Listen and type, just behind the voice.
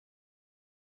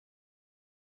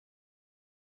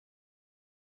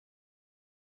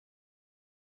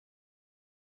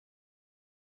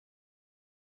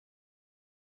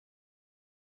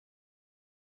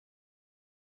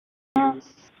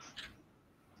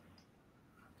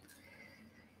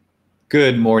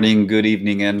Good morning, good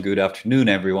evening, and good afternoon,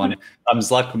 everyone. I'm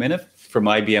Zlatko Minev from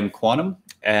IBM Quantum,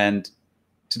 and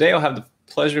today I'll have the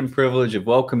pleasure and privilege of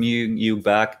welcoming you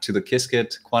back to the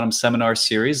Qiskit Quantum Seminar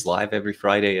Series, live every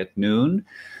Friday at noon,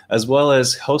 as well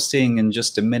as hosting in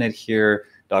just a minute here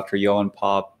Dr. Ioan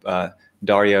Pop,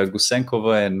 Daria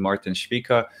Gusenkova, and Martin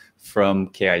Spiecker from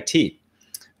KIT.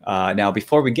 Now,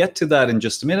 before we get to that in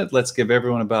just a minute, let's give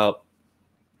everyone about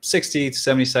 60 to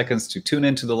 70 seconds to tune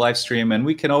into the live stream, and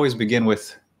we can always begin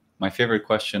with my favorite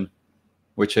question,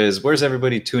 which is, where's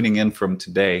everybody tuning in from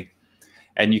today?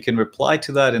 And you can reply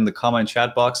to that in the comment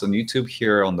chat box on YouTube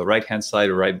here on the right-hand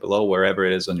side or right below, wherever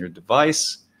it is on your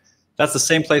device. That's the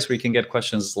same place where you can get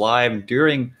questions live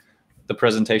during the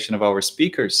presentation of our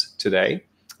speakers today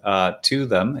to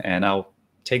them, and I'll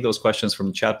take those questions from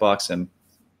the chat box and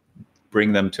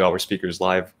bring them to our speakers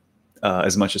live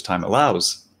as much as time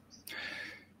allows.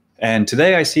 And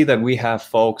today I see that we have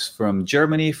folks from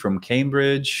Germany, from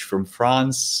Cambridge, from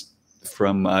France,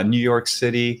 from New York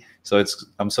City. So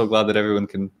I'm so glad that everyone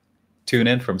can tune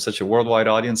in from such a worldwide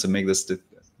audience and make this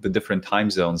the different time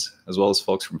zones, as well as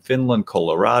folks from Finland,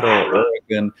 Colorado,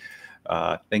 Oregon.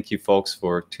 Thank you, folks,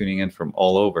 for tuning in from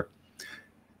all over.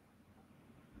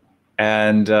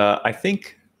 And I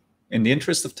think in the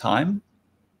interest of time,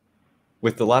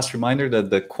 with the last reminder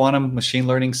that the Quantum Machine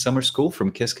Learning Summer School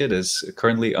from Qiskit is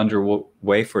currently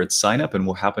underway for its sign-up and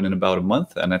will happen in about a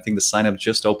month. And I think the sign-up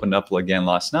just opened up again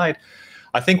last night.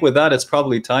 I think with that, it's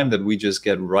probably time that we just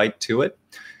get right to it.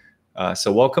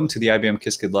 So welcome to the IBM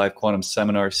Qiskit Live Quantum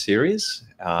Seminar Series.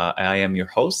 I am your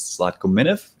host, Zlatko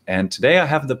Minev. And today I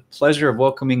have the pleasure of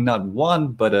welcoming not one,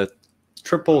 but a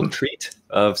triple treat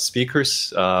of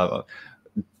speakers.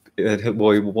 We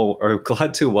are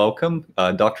glad to welcome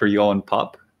Dr. Ioan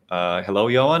Pop. Hello,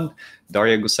 Ioan.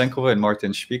 Daria Gusenkova and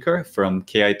Martin Spiecker from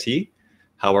KIT.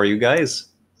 How are you guys?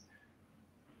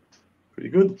 Pretty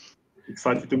good.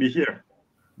 Excited to be here.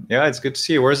 Yeah, it's good to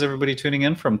see you. Where's everybody tuning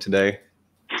in from today?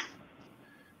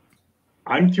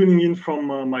 I'm tuning in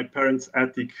from my parents'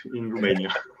 attic in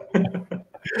Romania.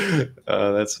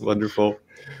 That's wonderful.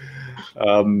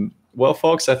 Well,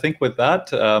 folks, I think with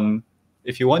that,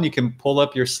 if you want, you can pull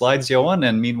up your slides, Ioan,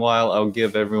 and meanwhile, I'll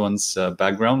give everyone's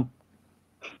background.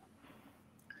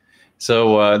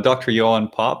 So Dr.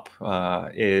 Ioan Pop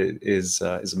is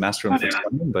a master in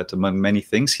Fluxonium, but among many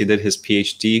things, he did his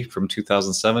Ph.D. from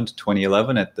 2007 to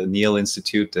 2011 at the Niel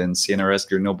Institute in CNRS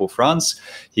Grenoble, France.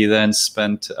 He then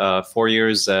spent 4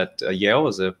 years at Yale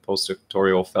as a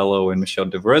postdoctoral fellow in Michel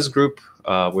Devrez's group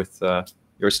with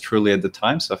yours truly at the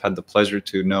time. So I've had the pleasure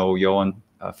to know Ioan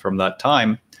from that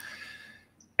time.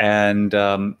 And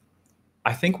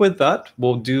I think with that,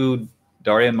 we'll do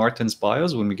Daria and Martin's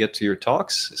bios when we get to your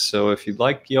talks. So if you'd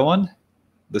like, Ioan,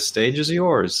 the stage is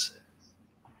yours.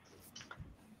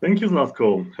 Thank you,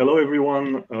 Zlatko. Hello,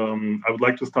 everyone. I would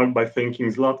like to start by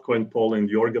thanking Zlatko and Paul and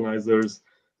the organizers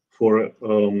for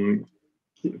the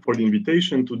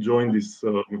invitation to join this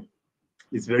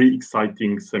very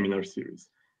exciting seminar series.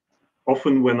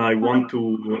 Often, when I want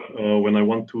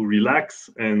to relax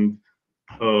and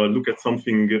look at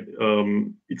something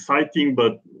exciting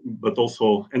but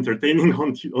also entertaining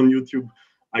on YouTube,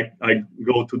 I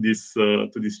go to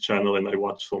this channel and I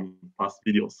watch some past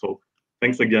videos. So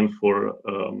thanks again for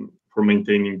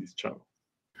maintaining this channel.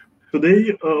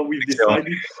 Today we've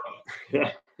decided,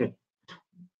 yeah.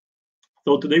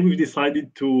 So today we've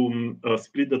decided to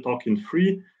split the talk in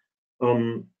three.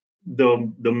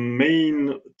 The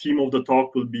main theme of the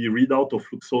talk will be readout of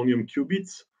Fluxonium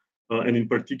qubits. And in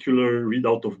particular,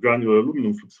 readout of granular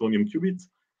aluminum Fluxonium qubits.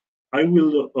 I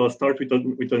will start with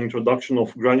an introduction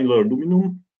of granular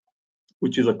aluminum,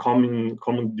 which is a common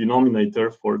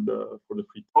denominator for the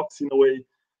three talks in a way.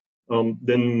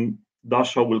 Then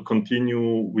Dasha will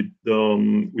continue with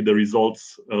the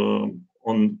results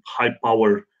on high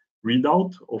power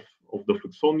readout of the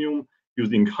Fluxonium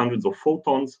using hundreds of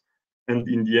photons. And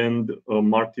in the end,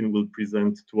 Martin will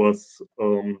present to us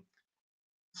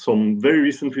some very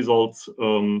recent results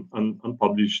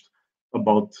unpublished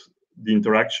about the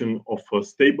interaction of a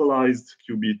stabilized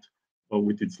qubit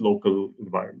with its local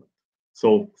environment.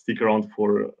 So stick around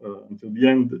for until the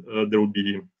end. There will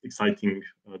be exciting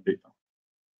data.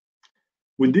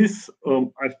 With this,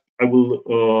 I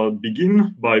will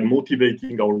begin by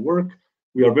motivating our work.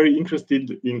 We are very interested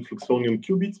in Fluxonium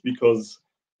qubits because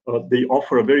they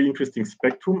offer a very interesting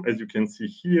spectrum, as you can see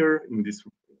here in this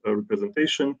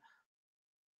representation.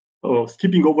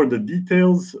 Skipping over the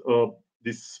details,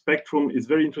 this spectrum is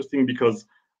very interesting because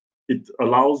it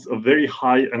allows a very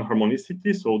high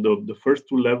enharmonicity. So the first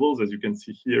two levels, as you can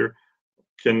see here,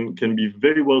 can be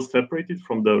very well separated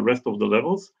from the rest of the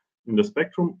levels in the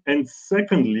spectrum. And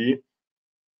secondly,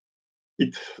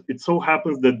 it so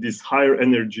happens that these higher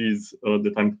energies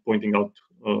that I'm pointing out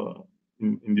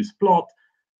in this plot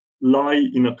lie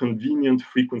in a convenient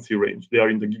frequency range. They are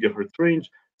in the gigahertz range,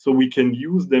 so we can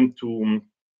use them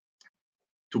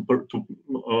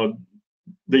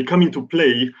they come into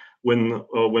play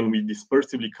when we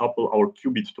dispersively couple our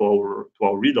qubit to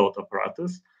our readout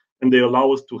apparatus, and they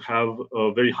allow us to have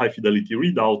a very high fidelity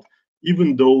readout,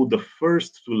 even though the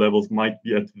first two levels might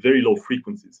be at very low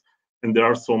frequencies. And there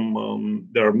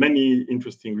are many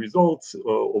interesting results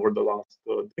over the last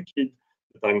decade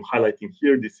that I'm highlighting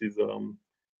here. This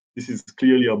is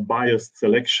clearly a biased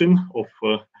selection of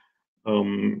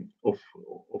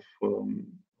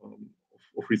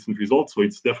recent results, so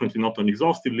it's definitely not an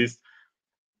exhaustive list.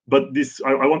 But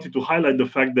I wanted to highlight the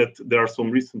fact that there are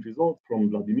some recent results from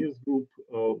Vladimir's group,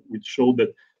 which show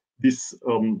that these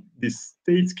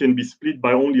states can be split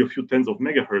by only a few tens of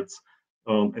megahertz,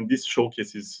 and this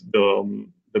showcases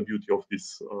the beauty of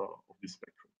this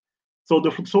spectrum. So the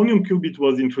Fluxonium qubit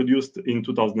was introduced in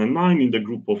 2009 in the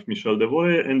group of Michel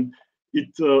Devoe, and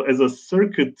it, as a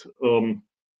circuit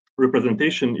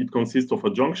representation, it consists of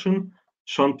a junction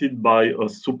shunted by a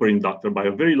superinductor, by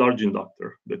a very large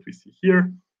inductor that we see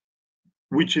here,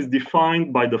 which is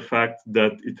defined by the fact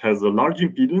that it has a large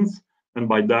impedance, and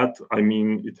by that I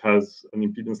mean it has an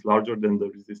impedance larger than the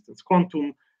resistance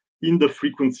quantum in the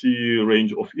frequency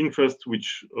range of interest,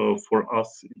 which for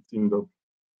us it's in the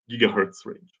gigahertz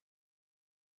range.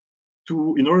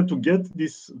 In order to get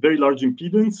this very large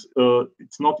impedance,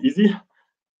 it's not easy.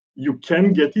 You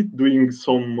can get it doing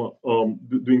some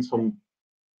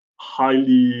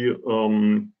highly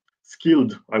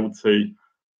skilled, I would say,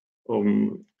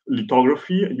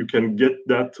 lithography. You can get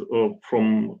that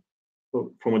from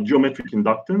a geometric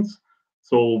inductance.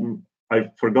 So I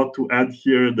forgot to add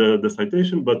here the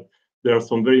citation, but there are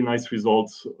some very nice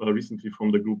results recently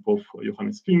from the group of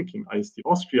Johannes Fink in IST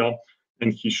Austria,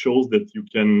 and he shows that you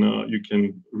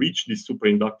can reach this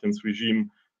superinductance regime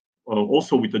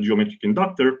also with a geometric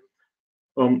inductor.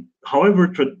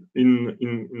 However, in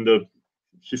the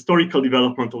historical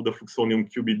development of the Fluxonium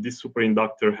qubit, this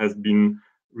superinductor has been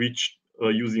reached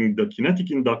using the kinetic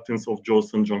inductance of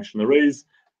Josephson junction arrays,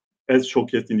 as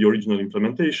showcased in the original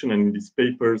implementation and in these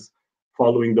papers,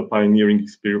 following the pioneering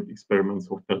experiments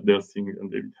of Ph.D.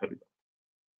 and David Haviland.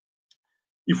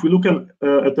 If we look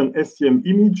at an SEM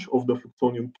image of the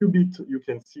Fluxonium qubit, you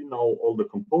can see now all the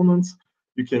components.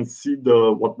 You can see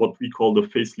what we call the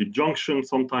facelift junction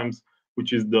sometimes,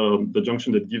 which is the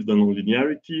junction that gives the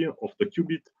nonlinearity of the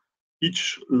qubit.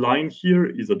 Each line here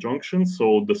is a junction,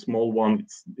 so the small one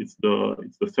it's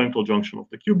the central junction of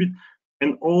the qubit,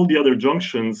 and all the other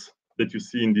junctions that you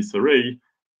see in this array,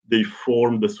 they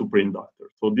form the superinductor.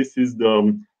 So this is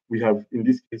in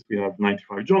this case we have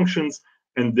 95 junctions,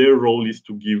 and their role is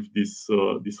to give this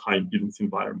high impedance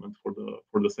environment for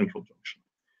the central junction.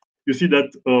 You see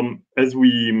that as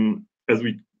we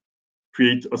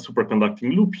create a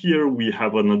superconducting loop here, we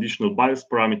have an additional bias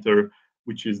parameter,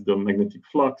 which is the magnetic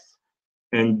flux.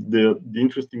 And the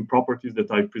interesting properties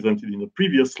that I presented in the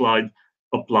previous slide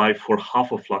apply for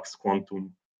half a flux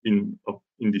quantum in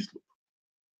this loop.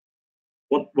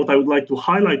 What I would like to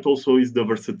highlight also is the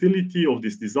versatility of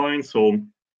this design. So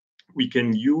we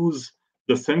can use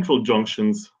the central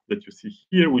junctions that you see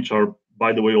here, which are,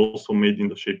 by the way, also made in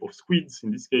the shape of squids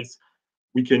in this case.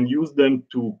 We can use them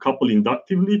to couple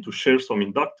inductively, to share some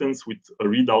inductance with a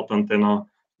readout antenna,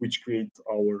 which creates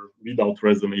our readout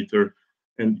resonator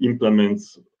and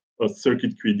implements a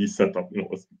circuit QED setup,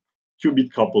 a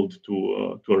qubit coupled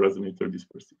to a resonator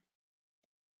dispersive.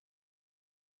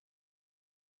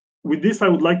 With this, I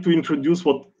would like to introduce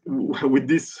with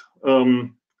this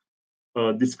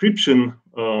description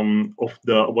of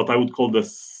what I would call the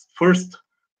first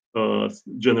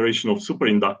generation of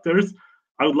superinductors.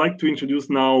 I would like to introduce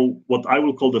now what I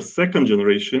will call the second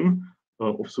generation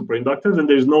of superinductors, and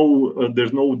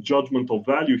there's no judgment of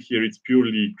value here. It's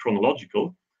purely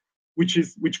chronological,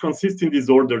 which consists in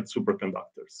disordered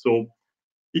superconductors. So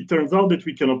it turns out that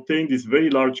we can obtain this very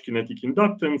large kinetic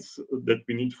inductance that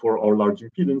we need for our large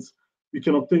impedance. We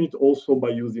can obtain it also by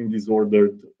using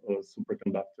disordered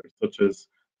superconductors, such as,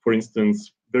 for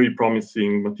instance, very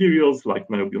promising materials like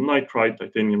niobium nitride,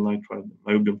 titanium nitride,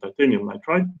 niobium titanium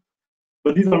nitride.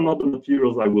 But these are not the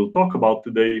materials I will talk about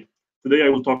today. Today I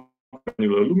will talk about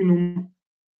granular aluminum,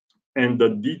 and the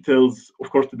details, of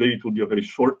course, today it will be a very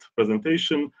short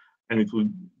presentation, and it will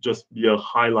just be a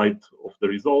highlight of the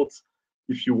results.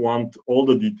 If you want all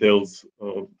the details,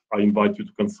 I invite you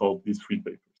to consult these free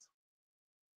papers.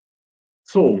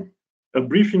 So, a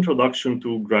brief introduction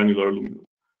to granular aluminum.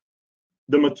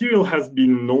 The material has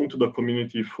been known to the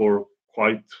community for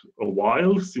quite a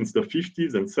while, since the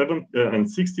 50s and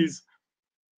 60s.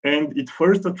 And it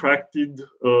first attracted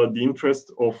the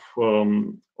interest of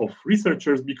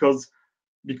researchers because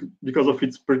of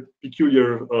its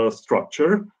peculiar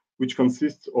structure, which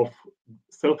consists of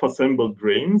self-assembled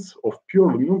grains of pure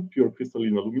aluminum, pure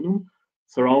crystalline aluminum,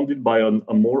 surrounded by an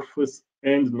amorphous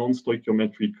and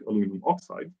non-stoichiometric aluminum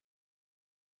oxide.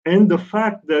 And the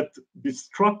fact that this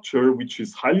structure, which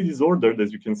is highly disordered,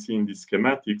 as you can see in these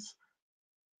schematics,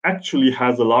 actually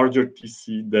has a larger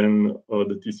TC than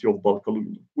the TC of bulk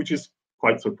aluminum, which is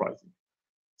quite surprising.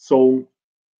 So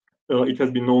it has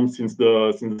been known since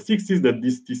the 60s that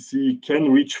this TC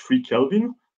can reach 3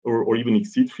 Kelvin or even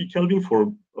exceed 3 Kelvin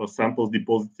for samples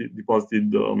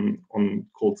deposited on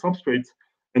cold substrates.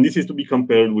 And this is to be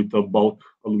compared with a bulk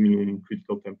aluminum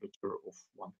critical temperature of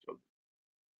 1 Kelvin.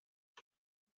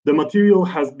 The material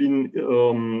has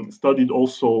been studied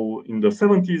also in the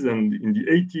 70s and in the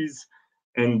 80s,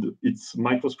 and its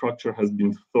microstructure has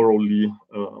been thoroughly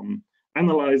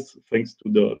analyzed thanks to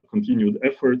the continued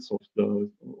efforts of the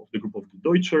group of the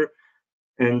Deutscher.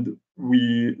 And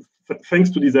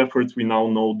thanks to these efforts, we now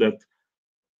know that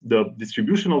the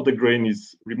distribution of the grain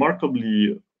is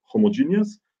remarkably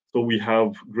homogeneous. So we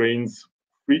have grains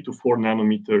 3 to 4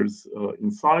 nanometers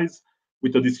in size,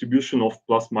 with a distribution of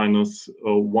plus minus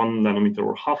 1 nanometer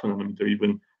or half a nanometer,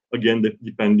 even, again,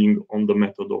 depending on the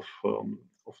method of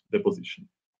deposition.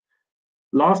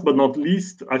 Last but not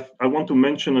least, I want to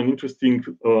mention an interesting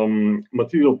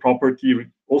material property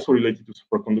also related to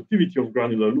superconductivity of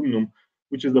granular aluminum,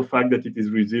 which is the fact that it is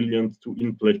resilient to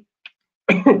in-plane.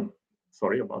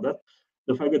 Sorry about that.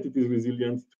 The fact that it is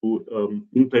resilient to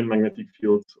in-plane magnetic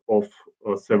fields of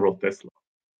several Tesla.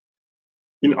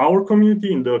 In our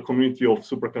community, in the community of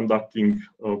superconducting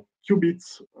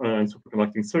qubits and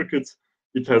superconducting circuits,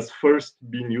 it has first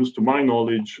been used, to my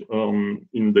knowledge,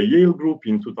 in the Yale group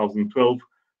in 2012,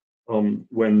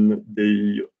 when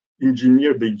they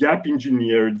gap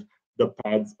engineered the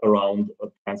pads around a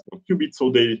transport qubit.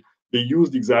 So they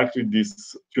used exactly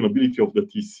this tunability of the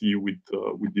TC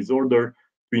with disorder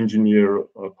to engineer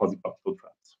quasi-particle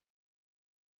traps.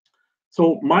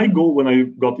 So my goal when I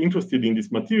got interested in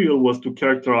this material was to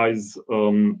characterize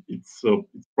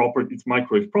its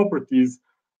microwave properties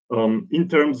in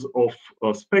terms of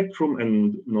spectrum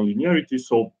and nonlinearity.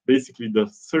 So basically the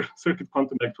circuit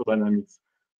quantum electrodynamics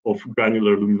of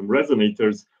granular aluminum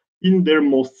resonators in their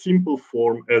most simple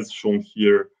form, as shown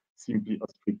here, simply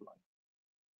a strip line.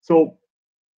 So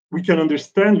we can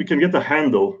get a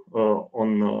handle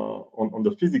on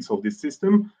the physics of this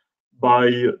system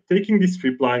by taking this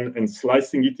strip line and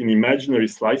slicing it in imaginary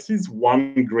slices,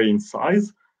 1 grain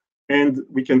size, and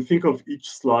we can think of each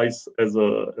slice as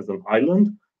an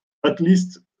island, at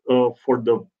least for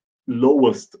the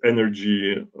lowest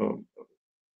energy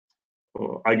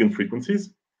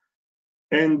eigenfrequencies.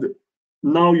 And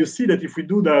now you see that if we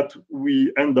do that,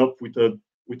 we end up with an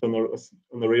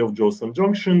array of Josephson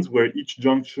junctions, where each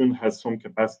junction has some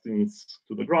capacitance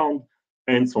to the ground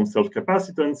and some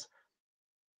self-capacitance.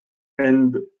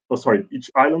 And each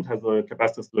island has a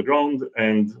capacitance to the ground,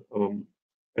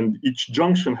 and each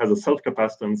junction has a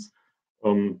self-capacitance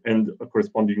and a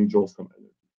corresponding Josephson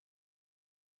energy.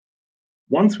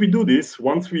 Once we do this,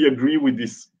 once we agree with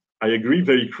this, I agree,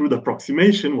 very crude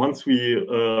approximation, once we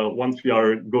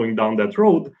are going down that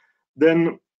road,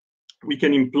 then we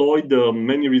can employ the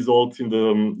many results in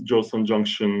the Josephson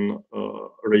junction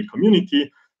array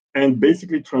community and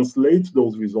basically translate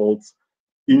those results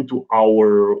into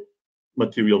our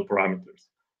material parameters.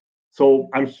 So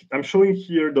I'm showing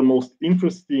here the most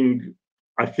interesting,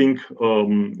 I think,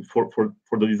 for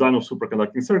the design of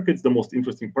superconducting circuits, the most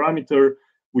interesting parameter,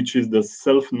 which is the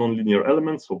self-nonlinear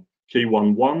element, so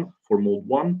K11 for mode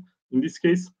 1 in this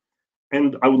case.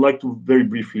 And I would like to very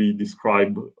briefly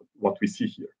describe what we see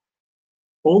here.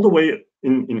 All the way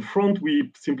in front,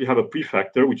 we simply have a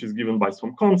prefactor, which is given by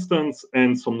some constants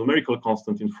and some numerical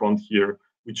constant in front here,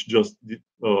 which just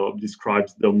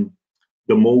describes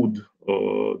the mode,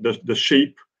 the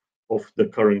shape of the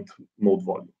current mode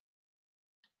volume.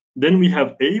 Then we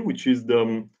have A, which is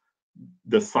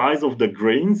the size of the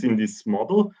grains in this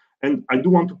model. And I do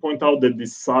want to point out that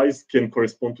this size can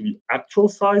correspond to the actual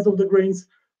size of the grains,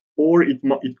 or it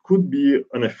could be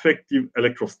an effective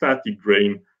electrostatic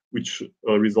grain, which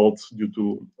results due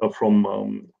to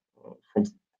from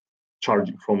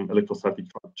charging, from electrostatic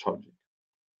charging.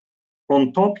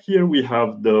 On top here, we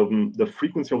have the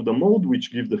frequency of the mode,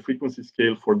 which gives the frequency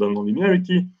scale for the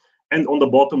nonlinearity. And on the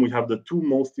bottom, we have the 2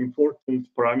 most important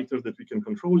parameters that we can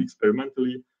control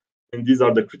experimentally. And these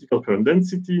are the critical current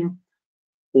density,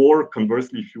 or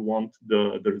conversely, if you want,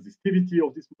 the resistivity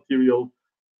of this material,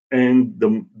 and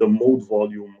the mode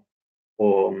volume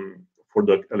for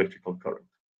the electrical current.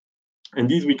 And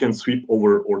these we can sweep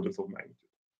over orders of magnitude.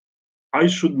 I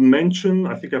should mention,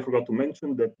 I think I forgot to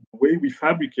mention, that the way we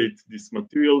fabricate this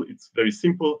material, it's very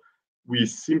simple. We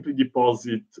simply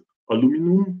deposit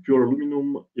aluminum, pure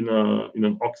aluminum, in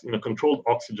a controlled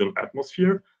oxygen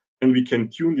atmosphere, and we can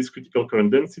tune this critical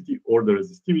current density or the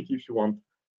resistivity if you want.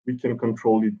 We can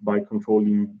control it by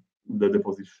controlling the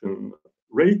deposition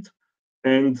rate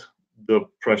and the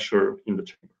pressure in the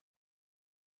chamber.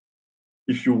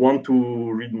 If you want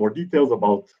to read more details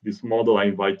about this model, I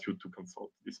invite you to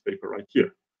consult this paper right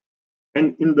here.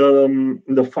 And in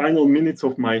the final minutes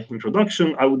of my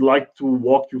introduction, I would like to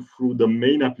walk you through the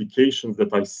main applications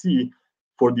that I see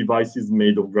for devices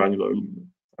made of granular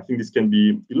aluminum. I think this can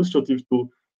be illustrative to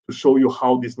show you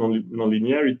how this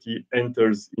nonlinearity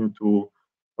enters into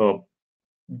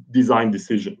design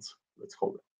decisions, let's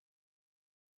call it.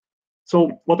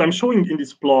 So what I'm showing in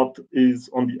this plot is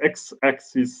on the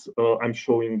x-axis, I'm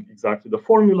showing exactly the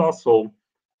formula, so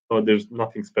there's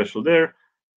nothing special there.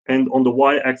 And on the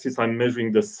y-axis, I'm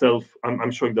measuring the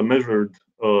I'm showing the measured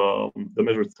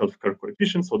self-Kerr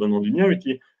coefficient, so the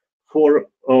nonlinearity, for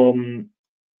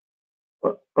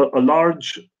a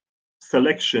large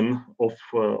selection of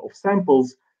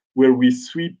samples where we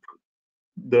sweep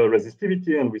the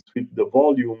resistivity and we sweep the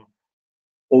volume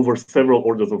over several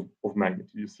orders of magnitude.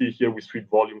 You see here we sweep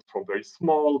volumes from very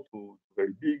small to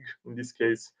very big in this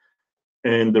case,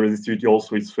 and the resistivity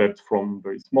also is swept from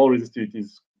very small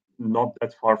resistivities, not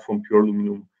that far from pure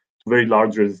aluminum, to very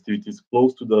large resistivities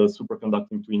close to the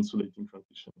superconducting to insulating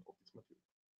transition of this material.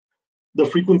 The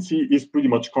frequency is pretty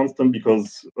much constant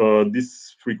because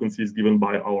this frequency is given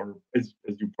by our, as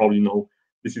you probably know,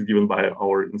 this is given by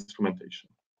our instrumentation.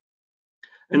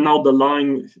 And now the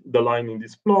line in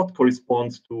this plot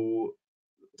corresponds to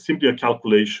simply a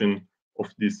calculation of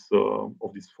this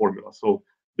formula. So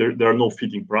there are no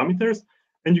fitting parameters,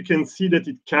 and you can see that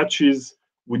it catches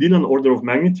within an order of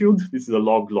magnitude. This is a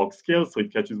log scale, so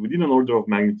it catches within an order of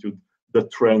magnitude the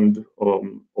trend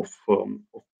of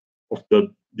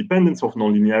the dependence of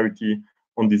nonlinearity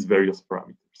on these various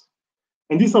parameters.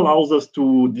 And this allows us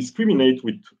to discriminate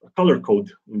with a color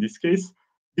code in this case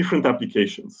different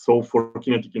applications. So for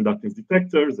kinetic inductance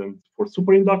detectors and for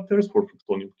superinductors, for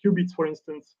Fluxonium qubits, for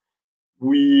instance,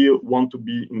 we want to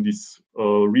be in this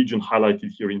region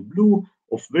highlighted here in blue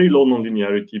of very low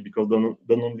nonlinearity, because the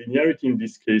nonlinearity in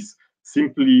this case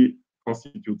simply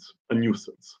constitutes a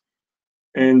nuisance.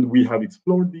 And we have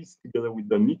explored this together with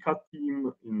the NICA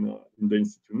team in the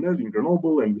Institute NEL in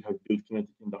Grenoble, and we have built kinetic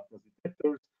inductance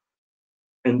detectors.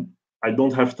 And I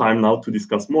don't have time now to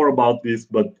discuss more about this,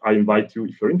 but I invite you,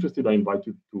 if you're interested, I invite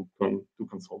you to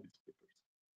consult these papers.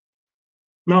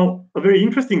 Now, a very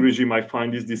interesting regime I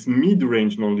find is this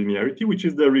mid-range nonlinearity, which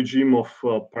is the regime of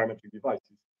parametric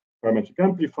devices, parametric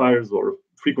amplifiers or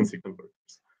frequency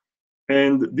converters.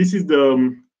 And this is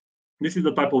the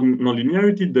type of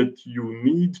nonlinearity that you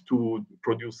need to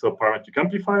produce a parametric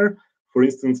amplifier, for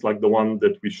instance, like the one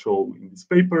that we show in this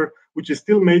paper, which is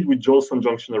still made with Josephson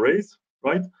junction arrays,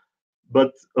 right?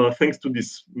 But thanks to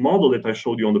this model that I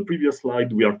showed you on the previous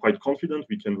slide, we are quite confident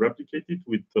we can replicate it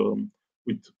with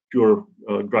pure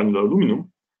granular aluminum.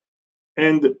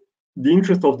 And the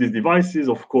interest of these devices,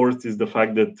 of course, is the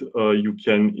fact that you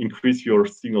can increase your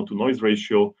signal-to-noise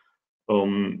ratio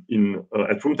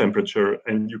at room temperature,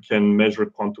 and you can measure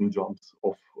quantum jumps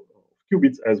of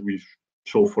qubits, as we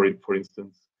show for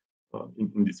instance,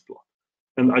 in this plot.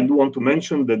 And I do want to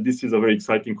mention that this is a very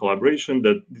exciting collaboration,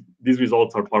 that these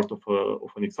results are part of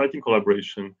an exciting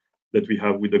collaboration that we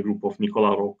have with a group of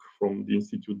Nicolas Roch from the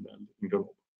Institute in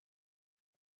Grenoble.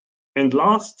 And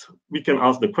last, we can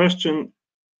ask the question,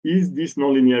 is this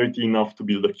nonlinearity enough to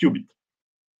build a qubit?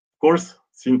 Of course,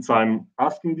 since I'm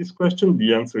asking this question,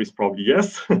 the answer is probably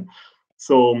yes.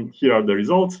 So here are the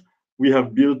results. We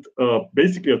have built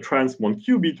basically a transmon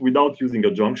qubit without using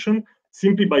a junction,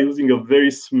 simply by using a very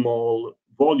small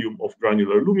volume of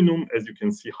granular aluminum, as you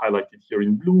can see highlighted here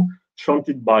in blue,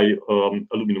 shunted by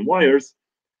aluminum wires.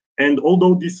 And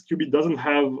although this qubit doesn't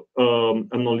have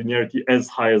a nonlinearity as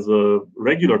high as a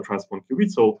regular transmon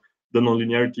qubit, so the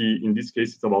nonlinearity in this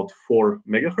case is about 4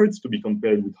 megahertz, to be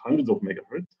compared with hundreds of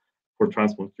megahertz for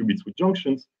transmon qubits with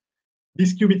junctions,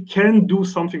 this qubit can do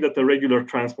something that a regular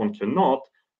transmon cannot,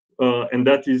 and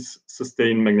that is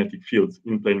sustain magnetic fields,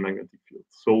 in-plane magnetic fields.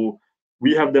 So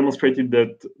we have demonstrated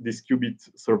that this qubit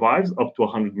survives up to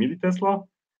 100 millitesla,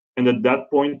 and at that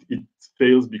point it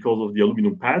fails because of the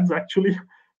aluminum pads, actually.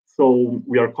 So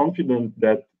we are confident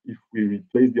that if we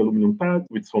replace the aluminum pads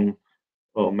with some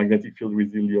magnetic field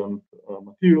resilient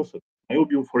materials, such as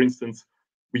niobium, for instance,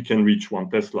 we can reach 1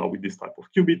 Tesla with this type of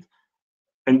qubit.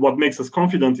 And what makes us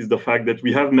confident is the fact that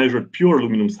we have measured pure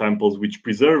aluminum samples which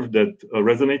preserve that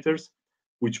resonators,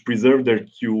 which preserve their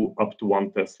Q up to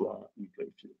 1 Tesla in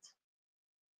plane fields.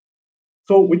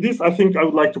 So with this, I think I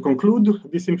would like to conclude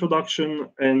this introduction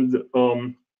and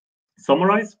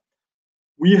summarize.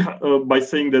 By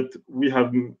saying that we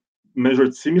have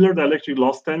measured similar dielectric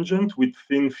loss tangent with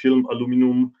thin film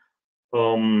aluminum,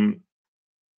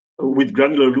 with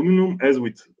granular aluminum as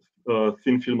with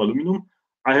thin film aluminum.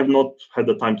 I have not had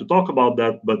the time to talk about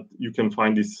that, but you can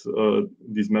find these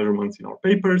measurements in our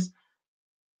papers.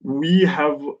 We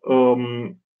have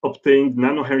obtained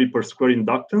nanohenry per square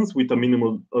inductance with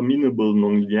amenable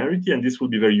nonlinearity, and this will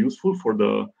be very useful for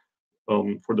the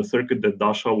circuit that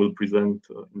Dasha will present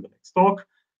in the next talk.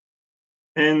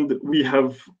 And we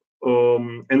have,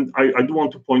 and I do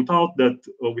want to point out that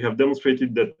we have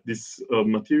demonstrated that this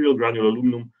material, granular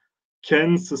aluminum,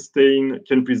 can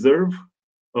preserve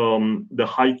the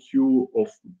high Q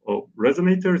of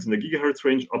resonators in the gigahertz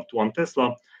range up to 1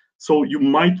 Tesla. So you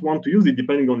might want to use it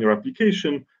depending on your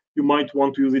application. You might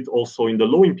want to use it also in the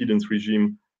low impedance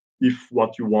regime if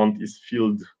what you want is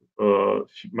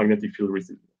magnetic field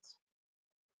resilience.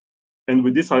 And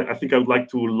with this, I think I would like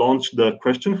to launch the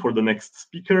question for the next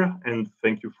speaker, and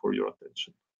thank you for your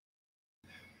attention.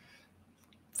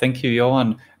 Thank you,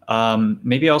 Ioan.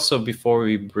 Maybe also before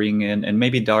we bring in, and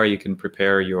maybe Daria, you can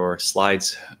prepare your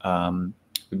slides.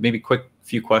 Maybe quick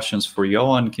few questions for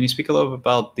Ioan. Can you speak a little bit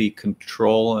about the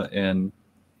control and,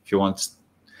 if you want,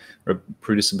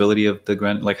 reproducibility of the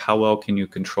granular? Like, how well can you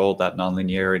control that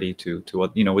nonlinearity to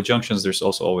what, you know, with junctions, there's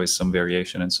also always some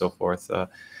variation and so forth.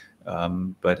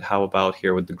 But how about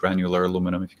here with the granular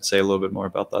aluminum? If you can say a little bit more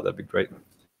about that, that'd be great.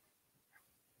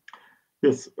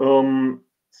 Yes.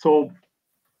 So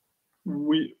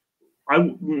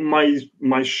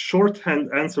my shorthand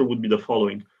answer would be the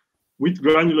following. With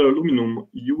granular aluminum,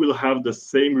 you will have the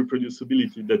same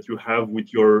reproducibility that you have with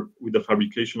the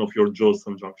fabrication of your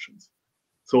Josephson junctions.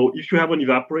 So if you have an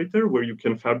evaporator where you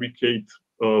can fabricate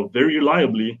very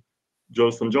reliably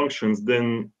Josephson junctions,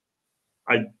 then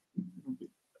at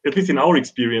least in our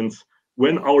experience,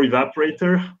 when our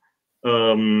evaporator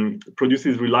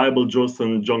produces reliable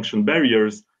Josephson junction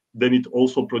barriers, then it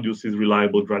also produces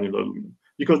reliable granular aluminum,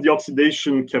 because the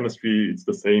oxidation chemistry is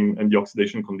the same and the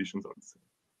oxidation conditions are the same.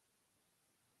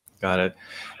 Got it.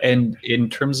 And in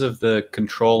terms of the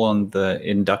control on the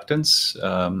inductance,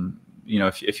 you know,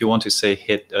 if you want to say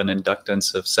hit an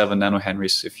inductance of 7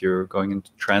 nanohenries, if you're going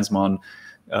into transmon,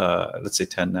 let's say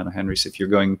 10 nanohenries, if you're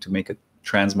going to make a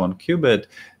transmon qubit,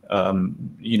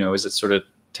 you know, is it sort of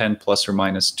 10 plus or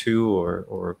minus 2,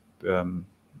 or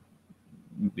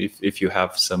if you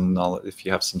have some knowledge, if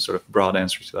you have some sort of broad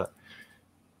answer to that?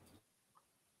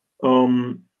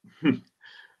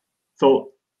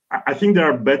 So I think there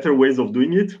are better ways of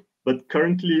doing it, but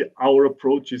currently our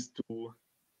approach is to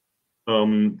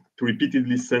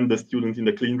repeatedly send the student in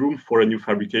the clean room for a new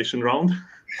fabrication round.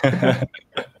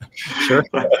 Sure.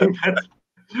 So I think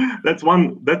that's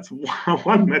one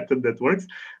method that works,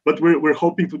 but we're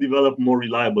hoping to develop more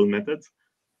reliable methods.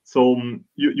 So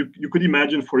you could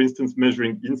imagine, for instance,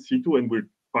 measuring in situ, and we're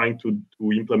trying to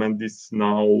implement this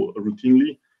now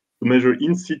routinely, to measure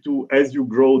in situ as you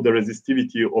grow the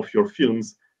resistivity of your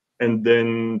films, and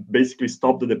then basically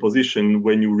stop the deposition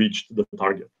when you reach the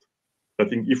target. I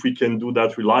think if we can do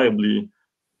that reliably,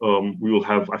 we will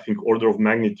have, I think, order of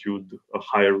magnitude a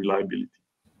higher reliability.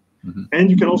 Mm-hmm.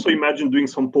 And you can also imagine doing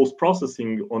some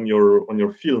post-processing on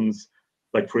your films,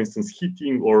 like, for instance,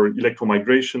 heating or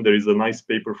electromigration. There is a nice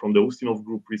paper from the Ustinov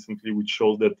group recently which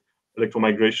shows that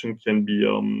electromigration can be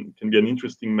an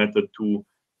interesting method to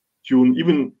tune,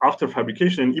 even after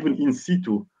fabrication and even in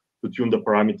situ, to tune the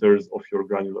parameters of your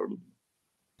granular aluminum.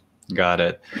 Got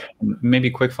it. Maybe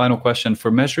quick final question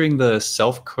for measuring the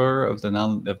self curve of the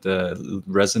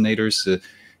resonators.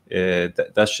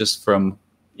 That's just from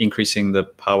increasing the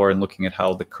power and looking at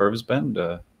how the curves bend.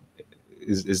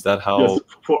 Is that how? Yes.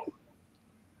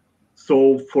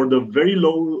 So for the very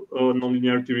low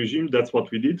nonlinearity regime, that's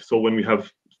what we did. So when we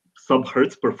have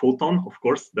sub-hertz per photon, of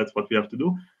course, that's what we have to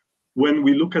do. When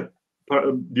we look at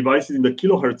devices in the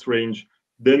kilohertz range,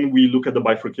 then we look at the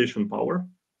bifurcation power.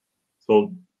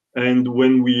 So, and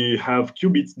when we have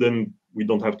qubits, then we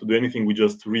don't have to do anything. We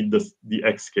just read the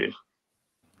X scale.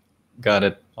 Got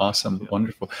it. Awesome. Yeah.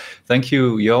 Wonderful. Thank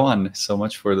you, Ioan, so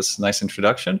much for this nice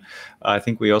introduction. I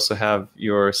think we also have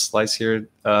your slides here,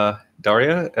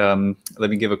 Daria. Let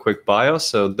me give a quick bio.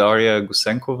 So Daria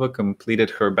Gusenkova completed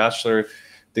her bachelor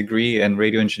degree in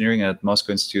radio engineering at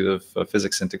Moscow Institute of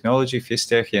Physics and Technology,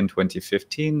 Ph.D. in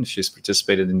 2015. She's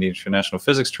participated in the International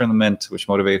Physics Tournament, which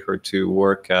motivated her to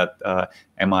work at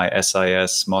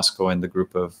MISIS Moscow in the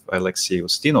group of Alexei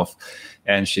Ustinov.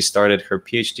 And she started her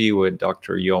Ph.D. with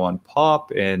Dr. Ioan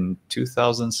Pop in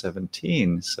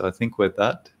 2017. So I think with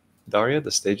that, Daria,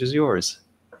 the stage is yours.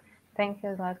 Thank you,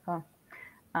 Zlatko.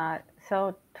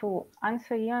 So to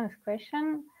answer Ioan's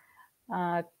question,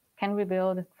 can we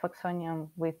build fluxonium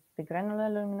with the granular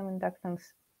aluminum inductance?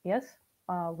 Yes,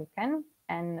 we can.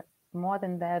 And more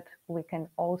than that, we can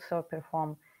also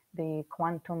perform the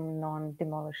quantum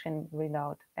non-demolishing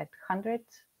readout at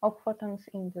hundreds of photons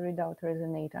in the readout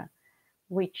resonator,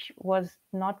 which was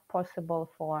not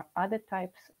possible for other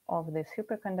types of the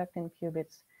superconducting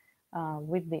qubits,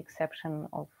 with the exception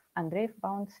of Andreev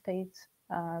bound states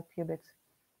qubits.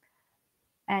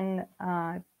 And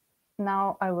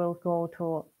now I will go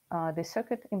to the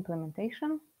circuit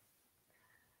implementation.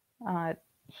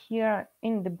 Here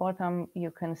in the bottom,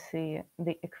 you can see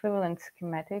the equivalent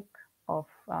schematic of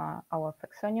our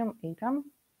fluxonium atom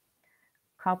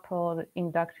coupled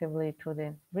inductively to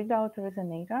the readout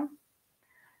resonator.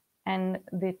 And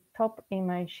the top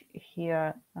image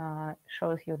here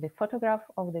shows you the photograph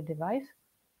of the device.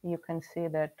 You can see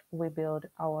that we build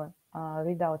our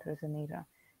readout resonator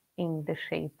in the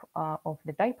shape of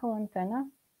the dipole antenna.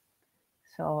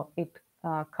 So it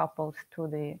couples to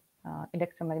the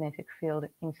electromagnetic field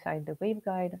inside the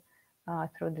waveguide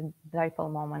through the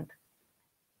dipole moment.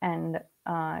 And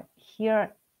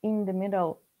here in the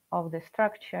middle of the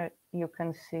structure, you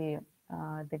can see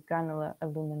the granular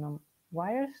aluminum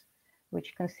wires,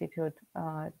 which constitute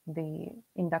the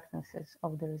inductances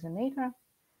of the resonator,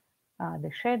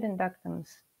 the shared inductance,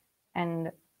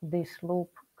 and this loop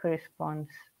corresponds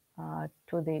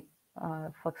to the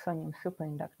Fluxonium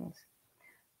superinductance,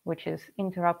 which is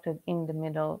interrupted in the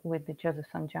middle with the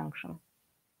Josephson junction.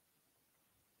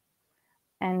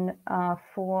 And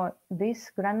for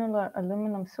this granular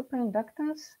aluminum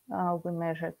superinductance, we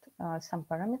measured some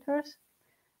parameters.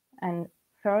 And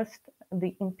first,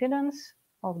 the impedance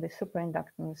of the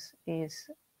superinductance is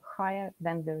higher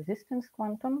than the resistance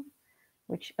quantum,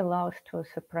 which allows to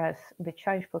suppress the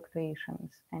charge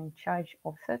fluctuations and charge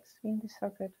offsets in the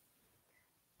circuit.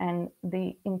 And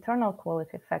the internal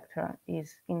quality factor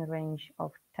is in the range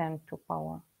of 10 to the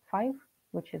power 5,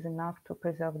 which is enough to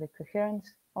preserve the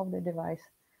coherence of the device.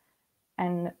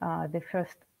 And the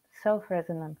first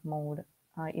self-resonant mode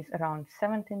is around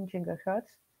 17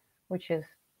 gigahertz, which is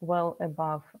well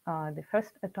above the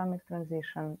first atomic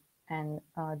transition and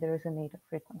the resonator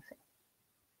frequency.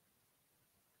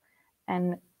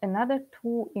 And another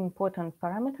two important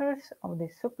parameters of the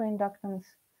superinductance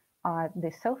are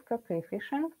the self-care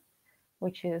coefficient,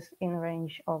 which is in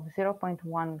range of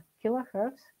 0.1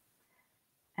 kilohertz,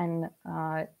 and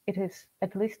it is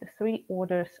at least 3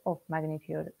 orders of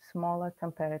magnitude smaller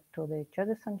compared to the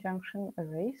Josephson junction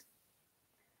arrays.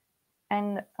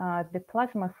 And the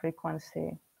plasma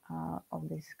frequency of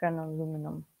this granular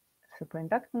aluminum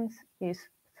superinductance is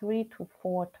 3 to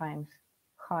 4 times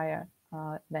higher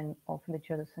than of the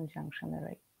Josephson junction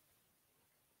array.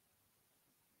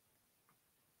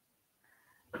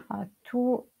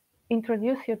 To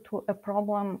introduce you to a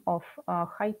problem of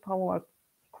high-power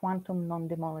quantum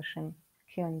non-demolishing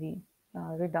QND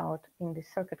readout in the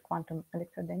circuit quantum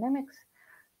electrodynamics,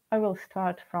 I will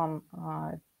start from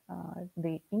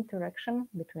the interaction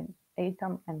between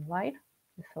atom and light,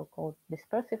 the so-called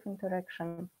dispersive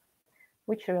interaction,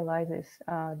 which realizes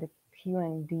the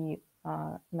QND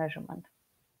measurement.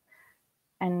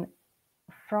 And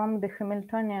from the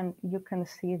Hamiltonian, you can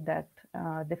see that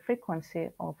the frequency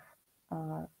of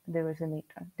the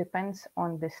resonator depends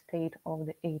on the state of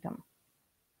the atom.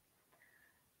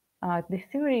 The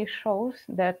theory shows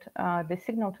that the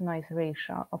signal-to-noise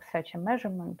ratio of such a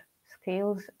measurement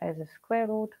scales as a square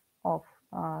root of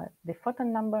the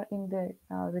photon number in the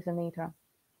resonator,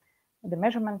 the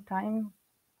measurement time,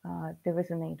 the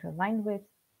resonator line width,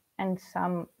 and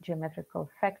some geometrical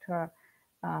factor,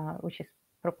 which is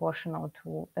proportional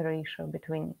to a ratio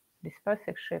between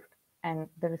dispersive shift and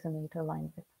the resonator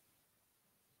line width.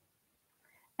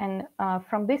 And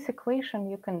from this equation,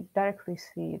 you can directly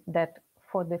see that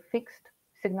for the fixed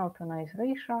signal-to-noise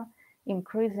ratio,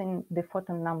 increasing the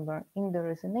photon number in the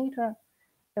resonator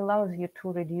allows you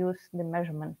to reduce the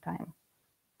measurement time.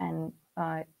 And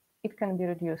it can be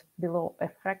reduced below a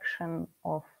fraction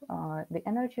of the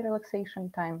energy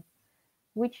relaxation time,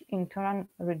 which in turn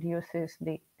reduces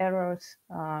the errors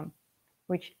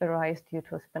which arise due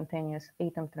to spontaneous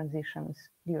atom transitions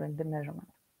during the measurement.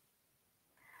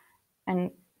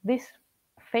 And this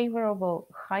favorable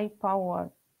high-power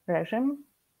regime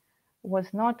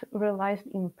was not realized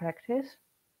in practice,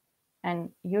 and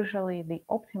usually the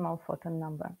optimal photon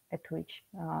number at which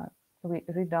we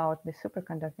read out the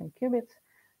superconducting qubits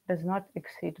does not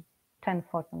exceed 10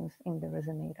 photons in the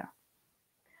resonator.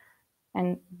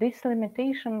 And this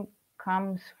limitation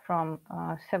comes from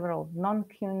several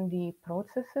non-QND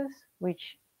processes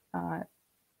which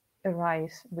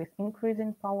arise with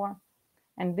increasing power.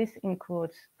 And this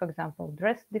includes, for example,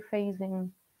 dress dephasing,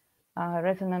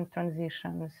 resonant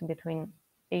transitions between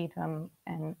atom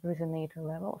and resonator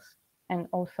levels, and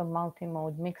also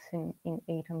multi-mode mixing in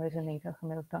atom-resonator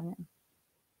Hamiltonian.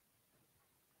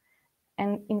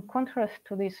 And in contrast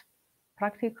to this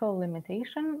practical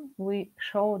limitation, we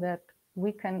show that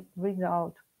we can read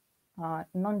out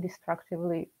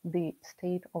non-destructively the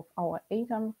state of our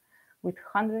atom with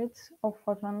hundreds of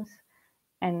photons,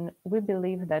 and we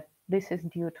believe that this is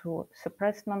due to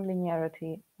suppressed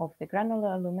nonlinearity of the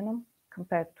granular aluminum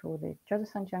compared to the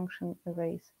Josephson junction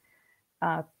arrays,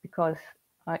 because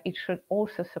it should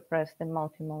also suppress the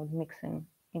multimode mixing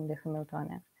in the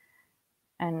Hamiltonian.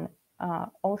 And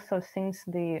also, since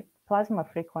the plasma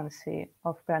frequency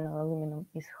of granular aluminum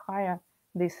is higher,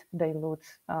 this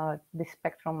dilutes the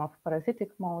spectrum of parasitic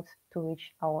modes to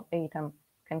which our atom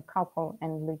can couple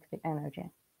and leak the energy.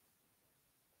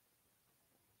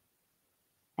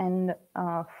 And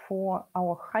for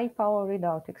our high power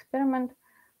readout experiment,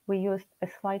 we used a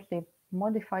slightly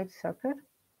modified circuit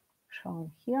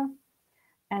shown here.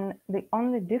 And the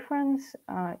only difference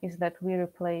is that we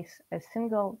replace a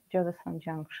single Josephson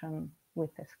junction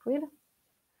with a squid,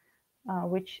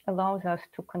 which allows us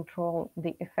to control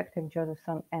the effective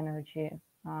Josephson energy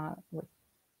with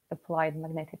applied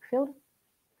magnetic field.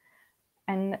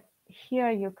 And here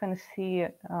you can see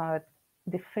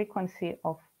the frequency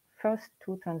of first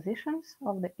two transitions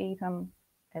of the atom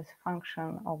as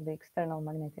function of the external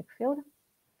magnetic field.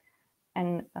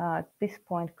 And this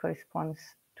point corresponds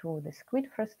to the squid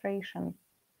frustration.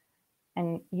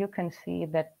 And you can see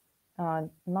that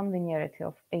nonlinearity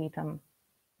of atom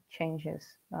changes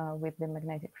with the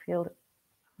magnetic field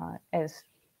as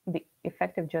the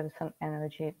effective Josephson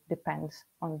energy depends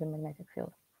on the magnetic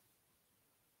field.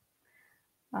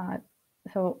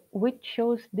 So we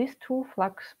chose these two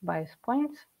flux bias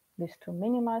points, these two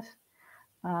minimas,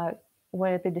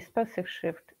 where the dispersive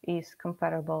shift is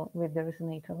comparable with the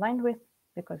resonator line width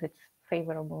because it's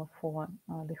favorable for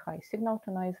the high signal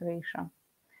to noise ratio.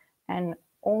 And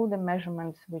all the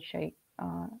measurements which I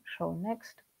show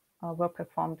next were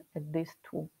performed at these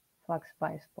two flux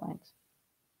bias points.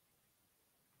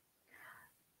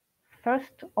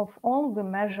 First of all, we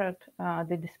measured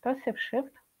the dispersive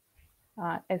shift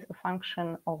as a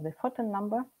function of the photon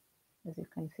number, as you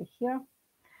can see here.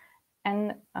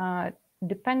 And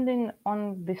depending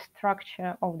on the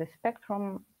structure of the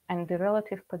spectrum and the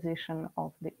relative position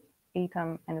of the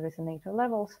atom and resonator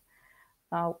levels,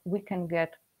 we can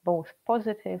get both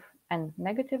positive and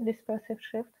negative dispersive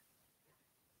shift.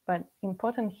 But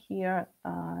important here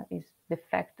is the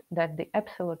fact that the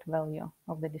absolute value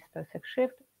of the dispersive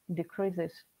shift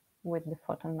decreases with the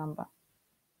photon number.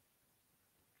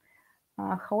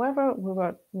 However, we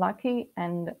were lucky,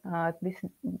 and this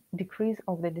decrease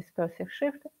of the dispersive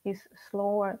shift is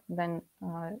slower than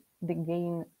the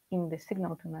gain in the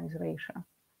signal to noise ratio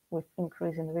with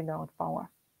increasing readout power.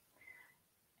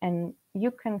 And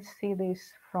you can see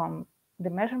this from the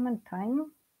measurement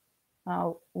time,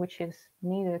 which is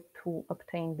needed to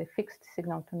obtain the fixed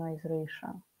signal to noise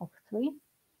ratio of 3.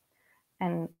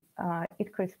 And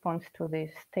it corresponds to the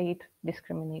state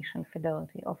discrimination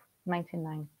fidelity of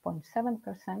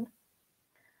 99.7%.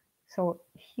 So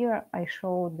here I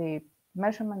show the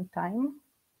measurement time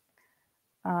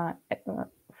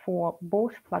for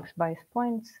both flux bias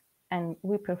points, and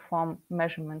we perform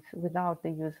measurements without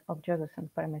the use of Josephson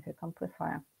parametric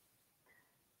amplifier.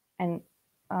 And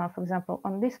for example,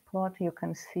 on this plot, you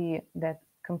can see that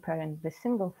comparing the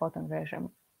single photon regime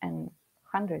and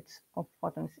hundreds of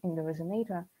photons in the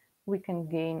resonator, we can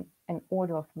gain an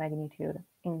order of magnitude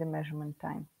in the measurement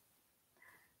time.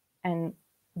 And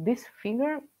this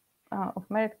figure of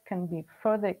merit can be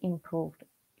further improved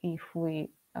if we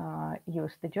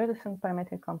use the Josephson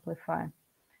parametric amplifier,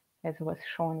 as was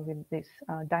shown with this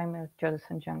dimer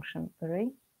Josephson junction array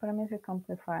parametric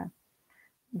amplifier.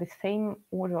 The same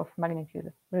order of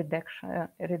magnitude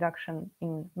reduction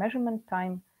in measurement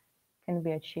time can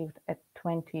be achieved at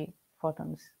 20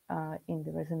 photons in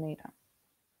the resonator.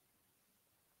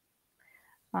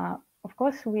 Of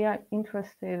course, we are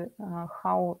interested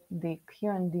how the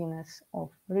QND-ness of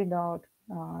readout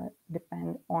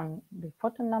depend on the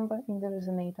photon number in the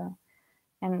resonator.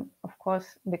 And of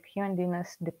course, the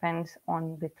QNDness depends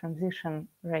on the transition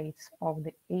rates of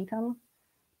the atom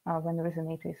when the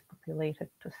resonator is populated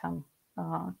to some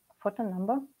photon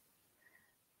number.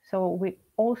 So we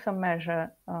also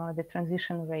measure the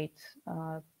transition rates,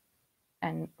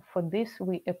 and for this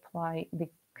we apply the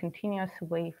continuous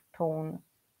wave tone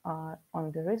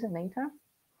on the resonator.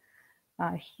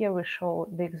 Here we show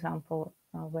the example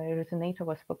where a resonator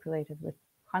was populated with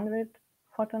 100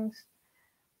 photons,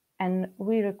 and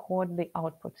we record the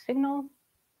output signal,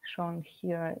 shown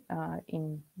here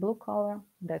in blue color.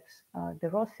 That's the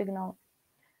raw signal.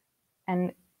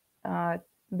 And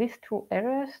these two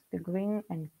areas, the green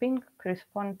and pink,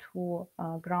 correspond to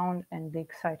ground and the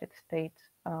excited state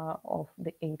of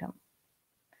the atom.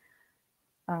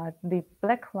 The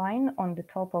black line on the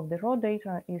top of the raw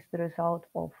data is the result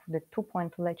of the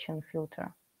two-point Lechin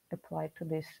filter applied to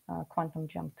this quantum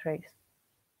jump trace.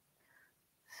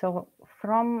 So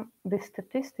from the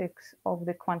statistics of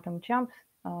the quantum jumps,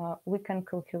 we can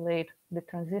calculate the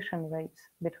transition rates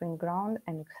between ground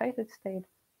and excited state,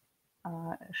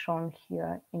 shown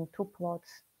here in two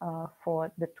plots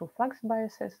for the two flux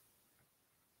biases.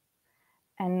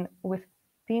 And with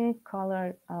pink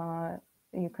color,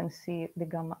 you can see the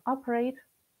gamma up rate.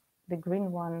 The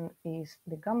green one is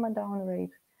the gamma down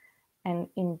rate. And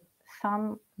in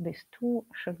sum, these two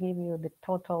should give you the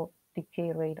total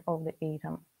decay rate of the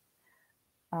atom,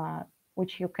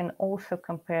 which you can also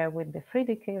compare with the free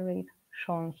decay rate,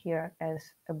 shown here as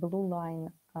a blue line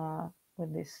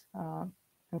with this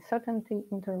uncertainty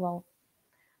interval.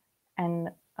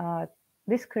 And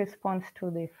this corresponds to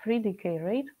the free decay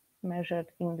rate measured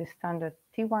in the standard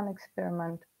T1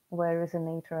 experiment, where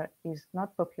resonator is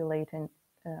not populating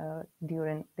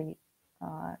during the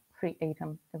free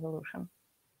atom evolution.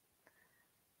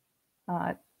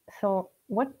 So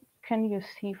what can you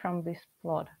see from this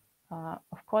plot?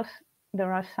 Of course,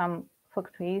 there are some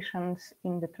fluctuations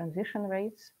in the transition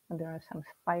rates, and there are some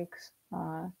spikes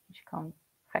which count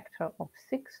factor of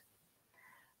 6.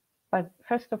 But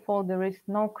first of all, there is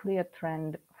no clear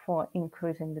trend for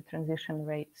increasing the transition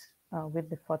rates with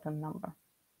the photon number.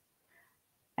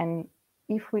 And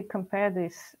if we compare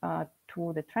this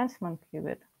to the Transmon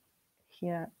qubit,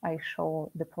 here I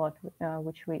show the plot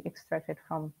which we extracted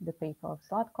from the paper of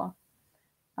Zlatko.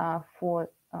 For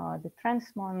the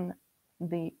Transmon,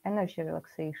 the energy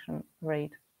relaxation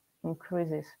rate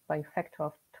increases by a factor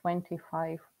of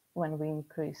 25 when we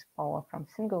increase power from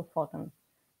single photon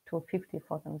to 50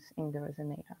 photons in the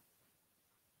resonator.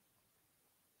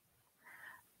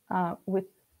 With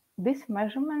this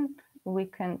measurement, we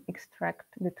can extract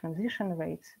the transition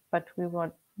rates, but we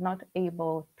were not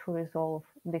able to resolve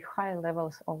the high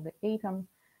levels of the atom.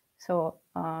 So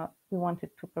we wanted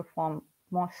to perform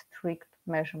more strict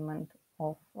measurement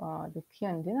of the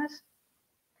QNDness.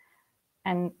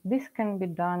 And this can be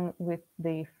done with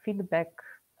the feedback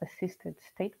assisted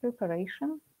state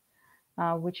preparation,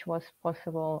 which was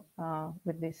possible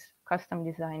with this custom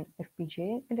designed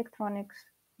FPGA electronics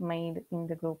made in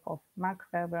the group of Mark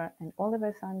Weber and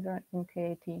Oliver Zander in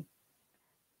KIT.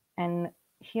 And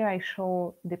here I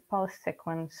show the pulse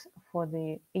sequence for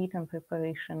the atom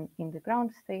preparation in the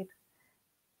ground state.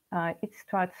 It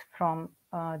starts from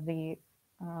the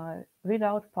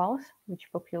readout pulse, which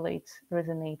populates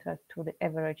resonator to the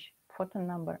average photon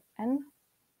number n.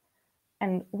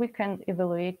 And we can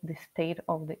evaluate the state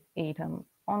of the atom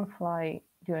on fly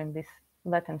during this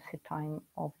latency time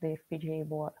of the FPGA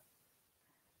board.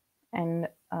 And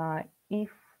if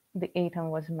the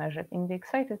atom was measured in the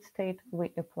excited state,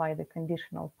 we apply the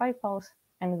conditional pi pulse,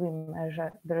 and we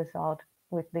measure the result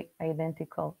with the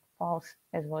identical pulse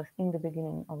as was in the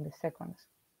beginning of the sequence.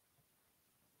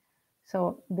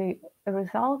 So the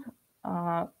result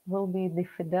will be the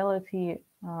fidelity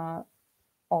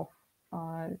of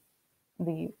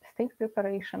the state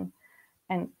preparation,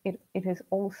 and it is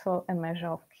also a measure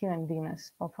of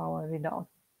QNDness of our readout.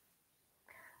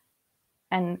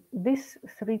 And these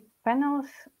three panels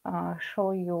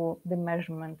show you the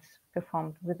measurements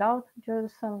performed without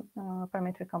Josephson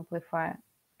parametric amplifier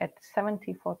at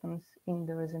 70 photons in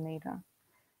the resonator.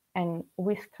 And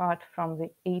we start from the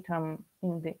atom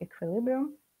in the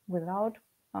equilibrium without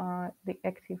the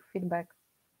active feedback.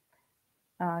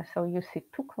 So you see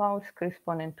two clouds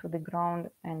corresponding to the ground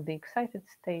and the excited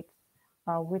state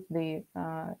with the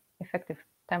effective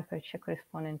temperature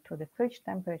corresponding to the fridge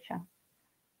temperature.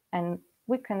 And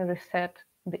we can reset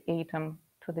the atom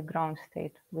to the ground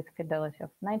state with fidelity of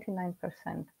 99%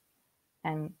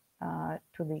 and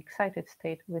to the excited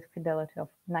state with fidelity of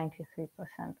 93%.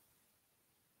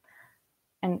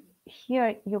 And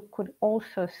here you could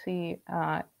also see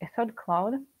a third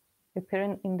cloud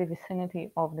appearing in the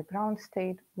vicinity of the ground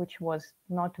state, which was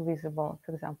not visible,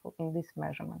 for example, in this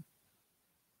measurement.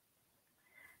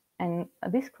 And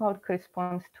this cloud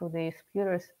corresponds to the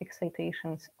spurious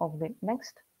excitations of the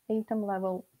next atom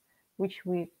level, which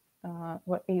we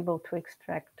were able to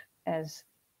extract as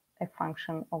a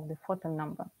function of the photon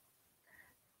number.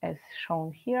 As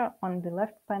shown here on the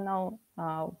left panel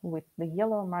with the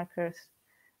yellow markers,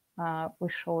 we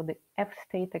show the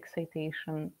F-state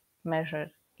excitation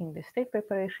measured in the state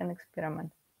preparation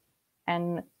experiment.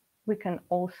 And we can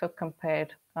also compare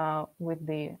it with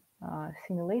the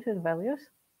simulated values.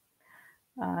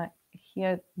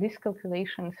 Here, these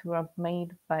calculations were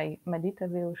made by Medita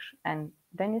Vilsh and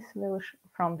Denis Vilsh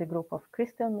from the group of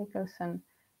Crystal Mickelson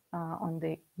on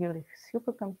the Jülich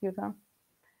supercomputer.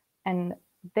 And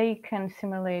they can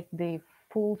simulate the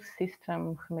full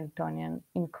system Hamiltonian,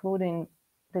 including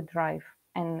the drive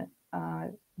and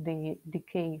the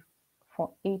decay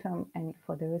for atom and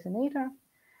for the resonator.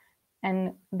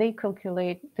 And they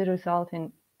calculate the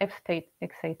resulting F-state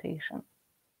excitation.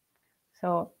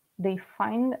 So they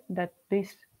find that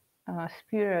these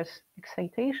spurious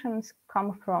excitations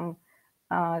come from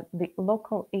the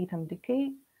local atom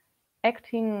decay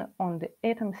acting on the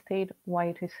atom state while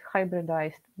it is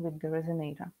hybridized with the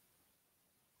resonator.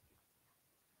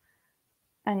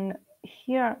 And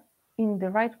here in the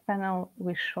right panel,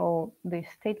 we show the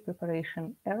state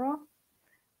preparation error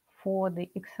for the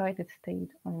excited state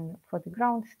and for the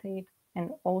ground state, and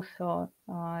also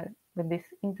with these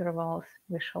intervals,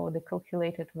 we show the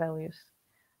calculated values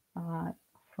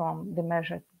from the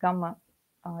measured gamma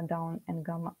down and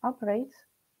gamma up rates.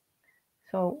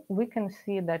 So we can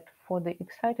see that for the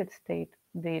excited state,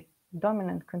 the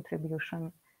dominant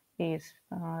contribution is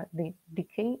the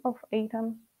decay of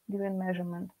atom during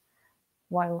measurement,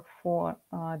 while for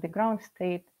the ground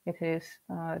state, it is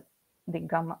the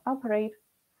gamma up rate,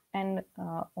 and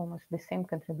almost the same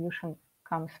contribution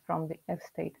comes from the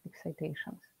F-state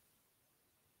excitations.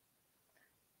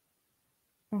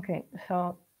 Okay,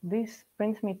 so this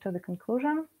brings me to the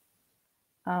conclusion.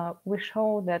 We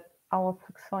show that our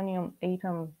fluxonium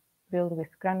atom built with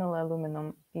granular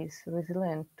aluminum is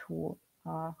resilient to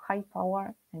high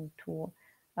power and to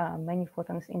many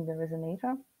photons in the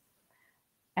resonator.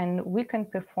 And we can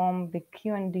perform the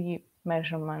QD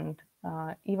measurement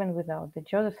even without the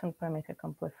Josephson parametric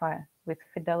amplifier with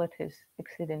fidelities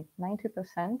exceeding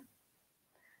 90%.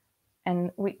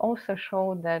 And we also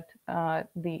show that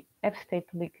the F-state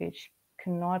leakage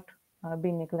cannot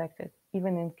be neglected,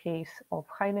 even in case of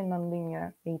highly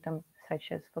nonlinear atoms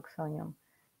such as fluxonium,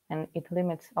 and it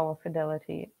limits our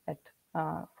fidelity at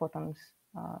photons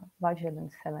larger than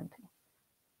 70.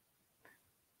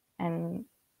 And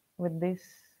with this,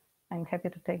 I'm happy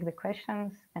to take the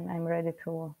questions, and I'm ready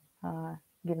to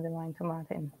give the line to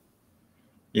Martin.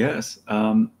 Yes,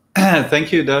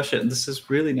 thank you, Dasha. This is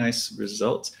really nice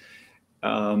results.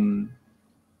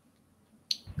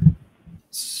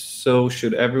 So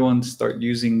should everyone start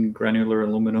using granular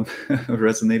aluminum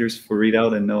resonators for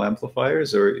readout and no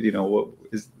amplifiers, or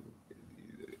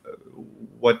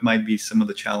what might be some of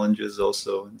the challenges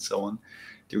also, and so on?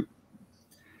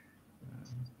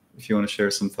 If you want to share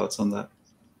some thoughts on that.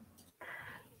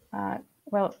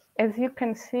 Well, as you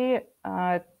can see,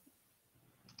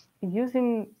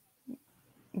 using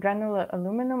granular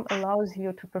aluminum allows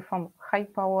you to perform high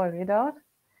power readout,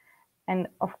 and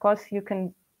of course you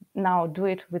can now do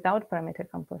it without parametric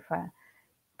amplifier,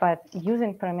 but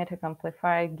using parametric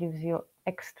amplifier gives you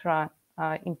extra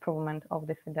improvement of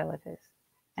the fidelities,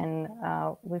 and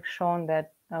we've shown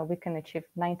that we can achieve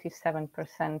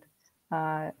 97%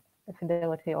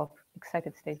 fidelity of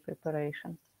excited state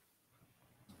preparation.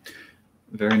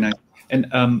 Very nice. And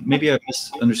maybe I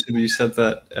misunderstood what you said,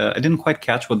 that I didn't quite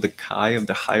catch what the chi of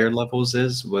the higher levels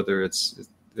is, whether it's,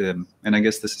 and I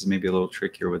guess this is maybe a little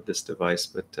trickier with this device,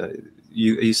 but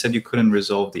you said you couldn't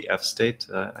resolve the F state,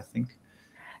 I think?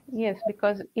 Yes,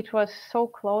 because it was so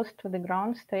close to the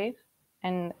ground state,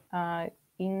 and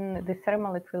in the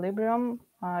thermal equilibrium,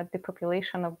 the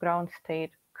population of ground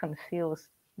state conceals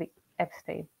the F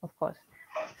state, of course.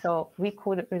 So we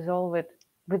could resolve it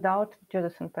without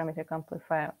Josephson parametric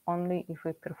amplifier, only if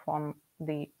we perform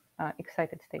the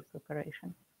excited state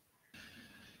preparation.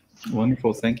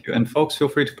 Wonderful, thank you. And folks, feel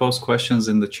free to post questions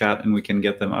in the chat, and we can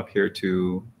get them up here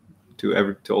to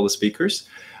all the speakers.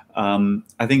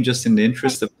 I think just in the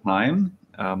interest of time,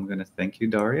 I'm going to thank you,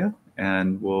 Daria,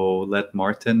 and we'll let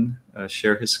Martin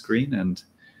share his screen and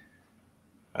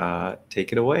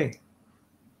take it away.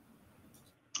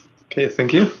 Okay,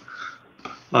 thank you.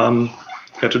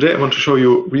 Today I want to show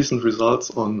you recent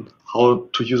results on how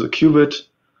to use a qubit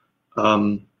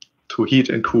to heat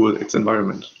and cool its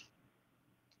environment.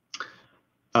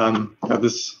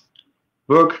 This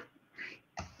work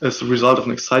is the result of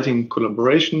an exciting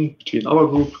collaboration between our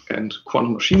group and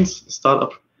Quantum Machines, a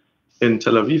startup in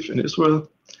Tel Aviv in Israel.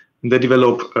 And they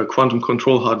develop quantum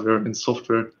control hardware and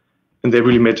software, and they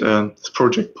really made this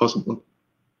project possible.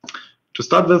 To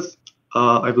start with,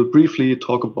 I will briefly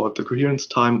talk about the coherence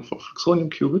time for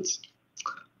Fluxonium qubits,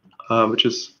 which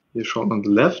is here shown on the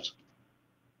left.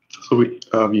 So we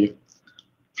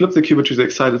flip the qubit to the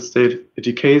excited state, it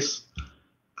decays,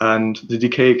 and the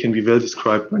decay can be well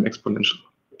described by an exponential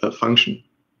function.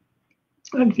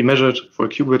 And we measured for a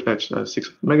qubit at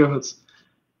 600 megahertz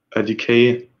a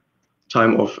decay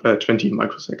time of 20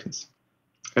 microseconds.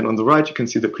 And on the right, you can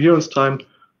see the coherence time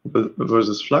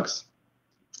versus flux.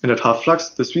 And at half flux,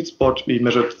 the sweet spot, we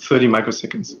measured 30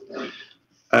 microseconds.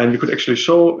 And we could actually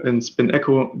show in spin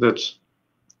echo that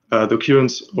the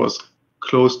coherence was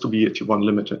close to be at1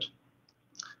 limited.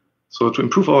 So to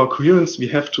improve our coherence, we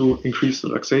have to increase the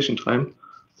relaxation time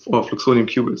for Fluxonium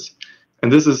qubits.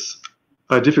 And this is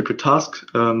a difficult task,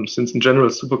 since in general,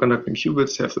 superconducting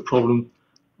qubits have the problem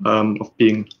of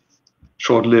being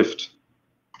short-lived,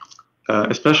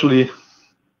 especially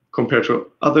compared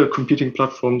to other competing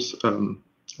platforms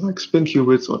like spin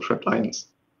qubits or trapped ions.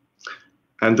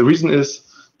 And the reason is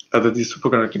that these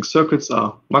superconducting circuits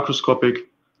are macroscopic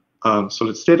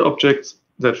solid-state objects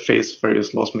that face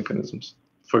various loss mechanisms.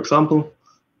 For example,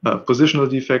 positional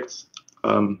defects,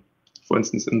 for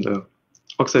instance, in the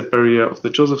oxide barrier of the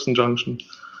Josephson junction.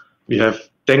 We have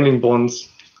dangling bonds,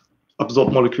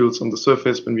 absorbed molecules on the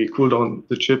surface when we cool down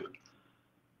the chip,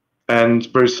 and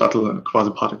very subtle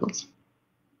quasi-particles.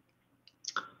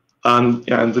 And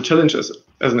the challenge as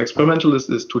an experimentalist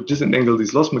is to disentangle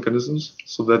these loss mechanisms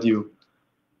so that you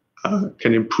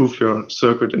can improve your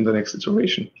circuit in the next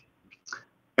iteration.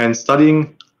 And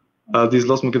studying these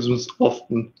loss mechanisms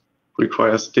often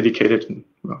requires dedicated and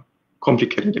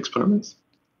complicated experiments.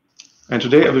 And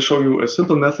today I will show you a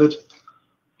simple method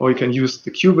how you can use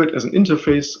the qubit as an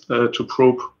interface to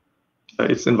probe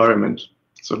its environment.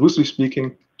 So loosely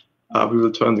speaking, we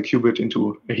will turn the qubit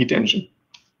into a heat engine.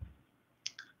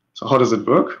 So how does it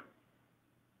work?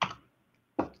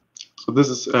 So this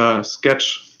is a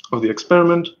sketch of the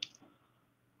experiment.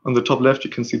 On the top left,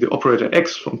 you can see the operator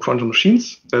X from Quantum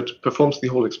Machines that performs the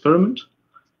whole experiment.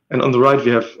 And on the right, we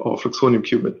have our Fluxonium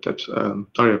qubit that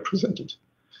Daria presented.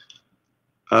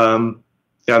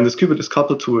 And this qubit is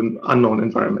coupled to an unknown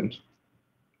environment.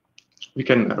 We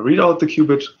can read out the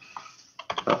qubit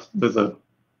with a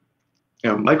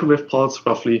microwave pulse,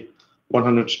 roughly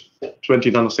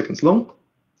 120 nanoseconds long.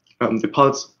 The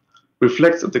pulse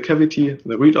reflects at the cavity.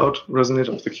 The readout resonator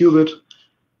of the qubit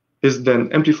is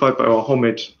then amplified by our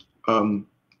homemade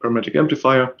parametric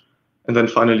amplifier, and then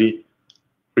finally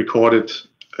recorded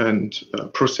and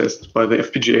processed by the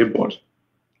FPGA board.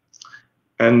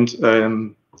 And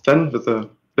then, with a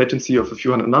latency of a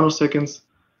few hundred nanoseconds,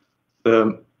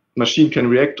 the machine can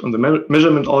react on the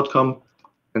measurement outcome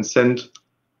and send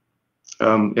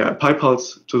a pi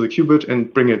pulse to the qubit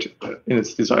and bring it in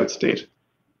its desired state.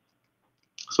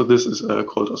 So this is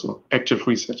called also active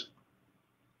reset.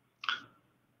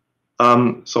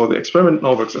 So the experiment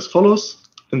now works as follows.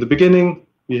 In the beginning,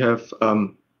 we have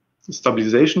the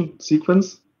stabilization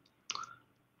sequence,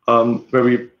 where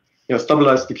we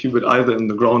stabilize the qubit either in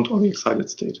the ground or the excited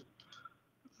state.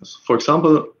 So for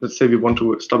example, let's say we want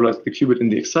to stabilize the qubit in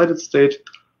the excited state.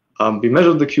 We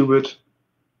measure the qubit.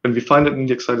 When we find it in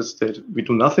the excited state, we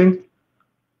do nothing.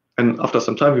 And after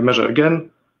some time, we measure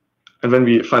again. And when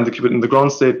we find the qubit in the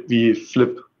ground state, we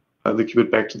flip the qubit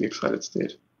back to the excited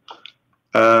state.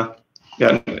 In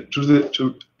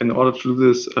order to do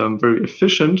this very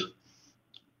efficient,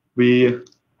 we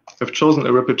have chosen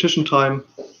a repetition time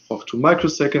of 2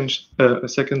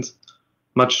 microseconds,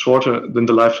 much shorter than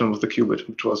the lifetime of the qubit,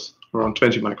 which was around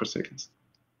 20 microseconds.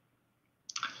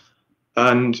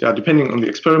 And depending on the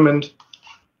experiment,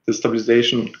 the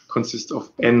stabilization consists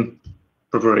of n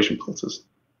preparation pulses.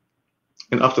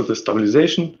 And after the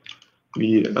stabilization,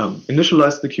 we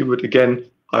initialize the qubit again,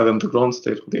 either in the ground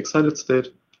state or the excited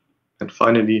state. And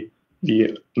finally,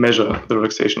 we measure the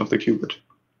relaxation of the qubit.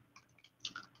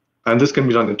 And this can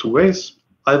be done in 2 ways,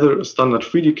 either a standard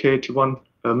free decay T1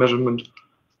 measurement,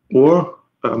 or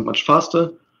much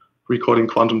faster, recording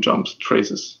quantum jumps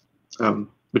traces,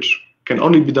 which can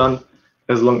only be done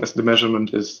as long as the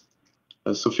measurement is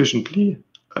sufficiently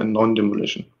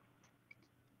non-demolition.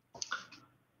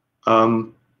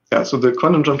 So the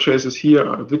quantum jump traces here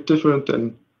are a bit different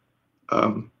than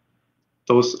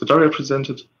those Daria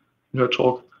presented in her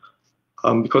talk,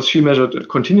 because she measured it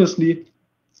continuously,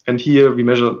 and here we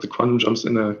measure the quantum jumps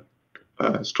in a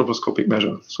stroboscopic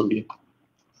measure. So we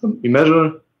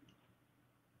measure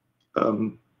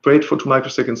wait for 2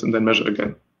 microseconds, and then measure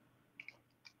again.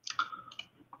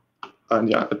 And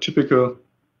yeah, a typical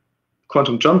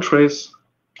quantum jump trace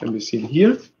can be seen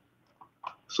here.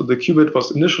 So the qubit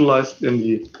was initialized in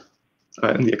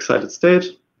the excited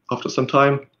state. After some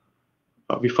time,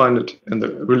 we find it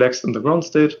relaxed in the ground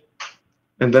state,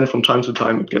 and then from time to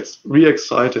time it gets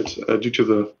re-excited due to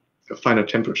the finite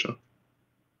temperature.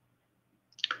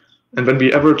 And when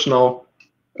we average now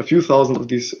a few thousand of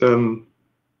these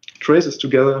traces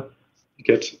together, you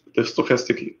get the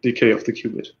stochastic decay of the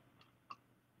qubit.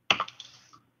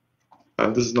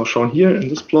 This is now shown here in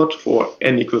this plot for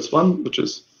n equals 1, which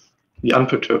is the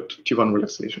unperturbed T1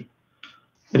 relaxation.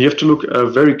 And you have to look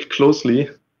very closely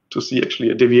to see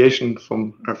actually a deviation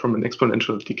from an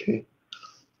exponential decay.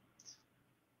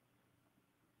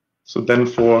 So then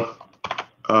for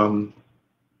n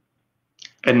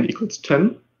equals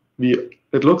 10,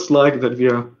 it looks like that we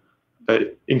are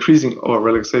increasing our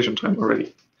relaxation time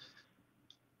already.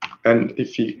 And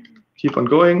if we keep on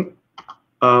going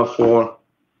for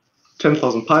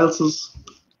 10,000 pulses,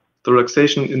 the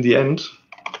relaxation in the end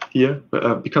here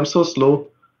becomes so slow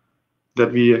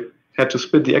that we had to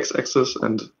split the x-axis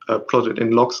and plot it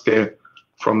in log scale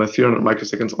from 300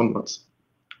 microseconds onwards.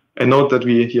 And note that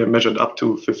we here measured up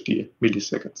to 50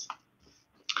 milliseconds.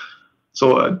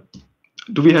 So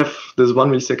do we have this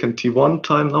 1 millisecond T1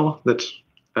 time now that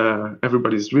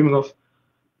everybody's dreaming of?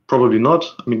 Probably not.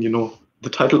 I mean, you know the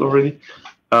title already.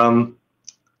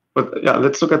 But yeah,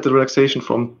 let's look at the relaxation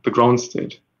from the ground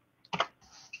state.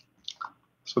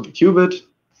 So the qubit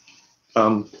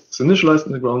is initialized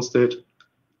in the ground state,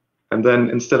 and then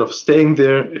instead of staying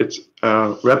there, it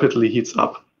rapidly heats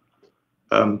up,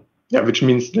 which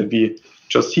means that we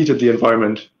just heated the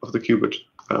environment of the qubit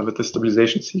with the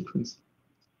stabilization sequence.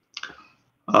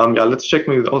 Let's check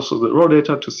maybe also the raw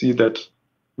data to see that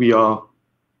we are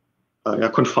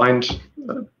confined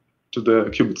to the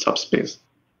qubit subspace.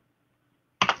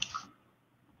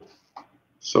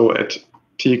 So at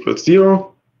t equals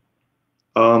 0,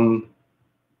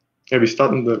 we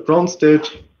start in the ground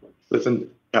state with an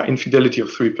infidelity of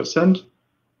 3%,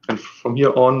 and from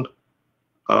here on,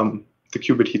 the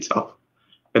qubit heats up.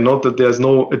 And note that there's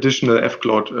no additional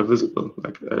f-cloud visible,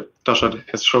 like Dasha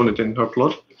has shown it in her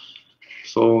plot.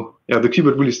 So yeah, the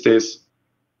qubit really stays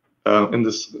in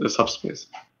this subspace,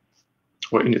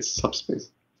 or in its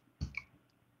subspace.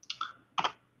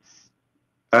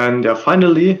 And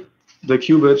finally, the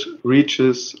qubit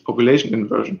reaches population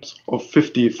inversions of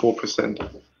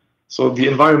 54%. So the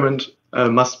environment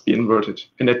must be inverted,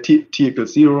 and at t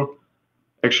equals 0,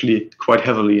 actually quite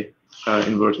heavily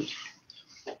inverted.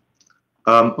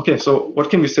 Okay, so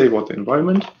what can we say about the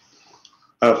environment?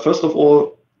 First of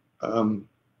all,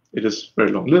 it is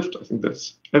very long-lived. I think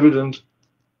that's evident.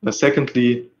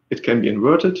 Secondly, it can be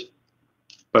inverted,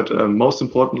 but most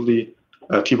importantly,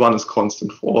 T1 is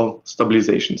constant for all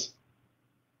stabilizations.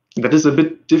 That is a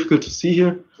bit difficult to see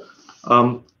here.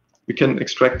 We can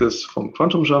extract this from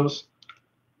quantum jumps,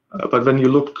 but when you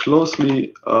look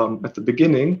closely at the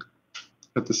beginning,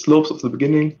 at the slopes of the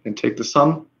beginning, and take the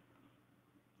sum,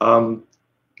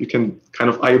 you can kind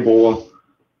of eyeball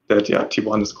that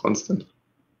T1 is constant.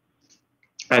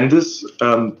 And this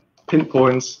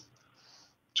pinpoints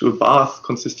to a bath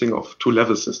consisting of 2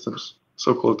 level systems,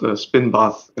 so-called spin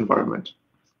bath environment.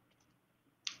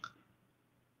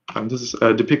 And this is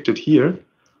depicted here.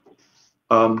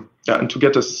 And to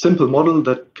get a simple model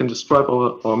that can describe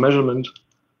our measurement,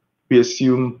 we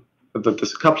assume that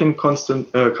this coupling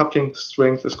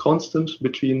strength is constant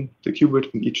between the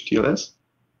qubit and each TLS.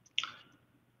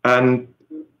 And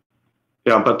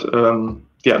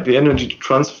the energy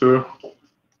transfer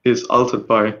is altered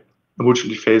by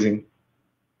mutually phasing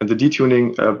and the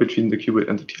detuning between the qubit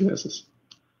and the TLSs.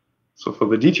 So for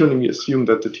the detuning, we assume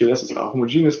that the TLSs are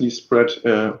homogeneously spread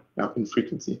in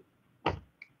frequency.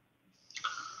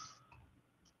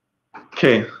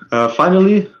 Okay,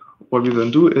 finally, what we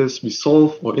then do is we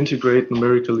solve or integrate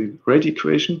numerically the rate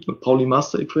equation, the Pauli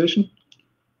master equation.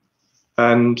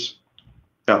 And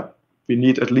we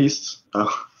need at least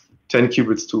 10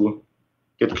 qubits to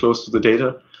get close to the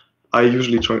data. I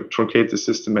usually truncate the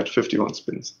system at 51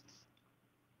 spins.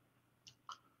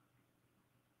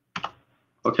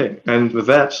 Okay, and with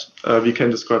that, we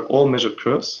can describe all measured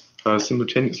curves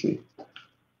simultaneously,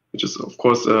 which is, of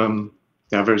course,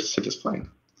 very satisfying.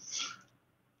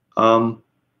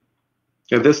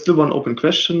 There's still one open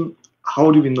question. How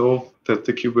do we know that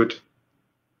the qubit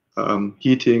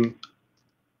heating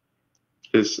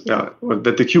is, or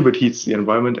that the qubit heats the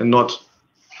environment and not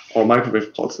our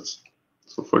microwave pulses?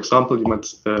 So, for example, you might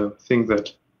think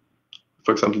that,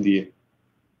 for example, the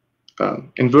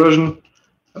inversion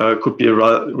could be a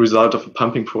result of a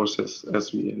pumping process,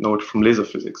 as we know it from laser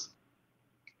physics.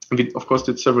 And we, of course,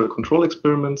 did several control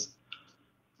experiments.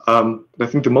 I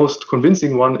think the most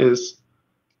convincing one is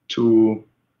to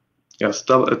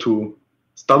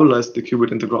stabilize the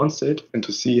qubit in the ground state and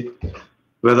to see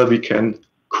whether we can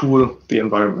cool the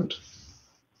environment.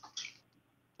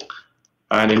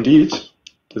 And indeed,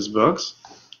 this works.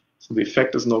 So the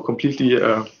effect is now completely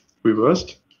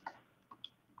reversed.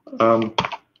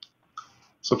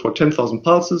 So for 10,000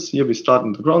 pulses, here we start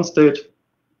in the ground state,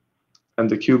 and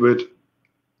the qubit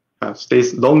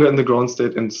stays longer in the ground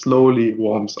state and slowly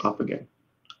warms up again.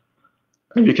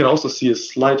 And we can also see a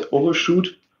slight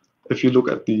overshoot. If you look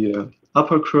at the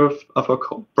upper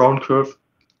brown curve,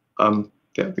 the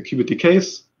qubit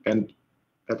decays, and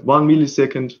at 1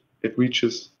 millisecond, it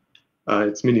reaches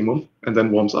its minimum and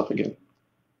then warms up again.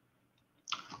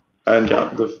 And yeah,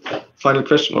 the final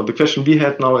question, or the question we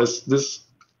had now, is this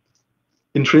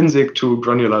intrinsic to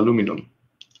granular aluminum?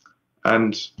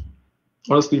 And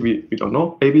honestly, we don't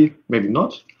know. Maybe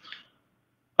not.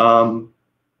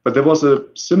 But there was a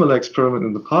similar experiment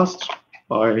in the past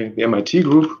by the MIT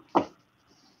group.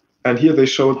 And here they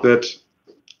showed that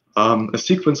a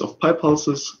sequence of pi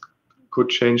pulses could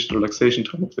change the relaxation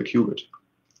time of the qubit.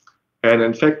 And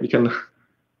in fact, we can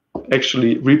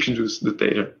actually reproduce the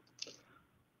data.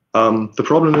 The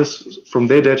problem is, from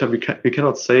their data, we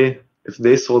cannot say if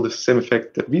they saw the same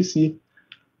effect that we see.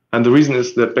 And the reason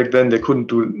is that back then they couldn't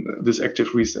do this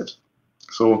active reset.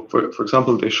 So, for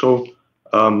example, they show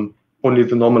only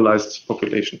the normalized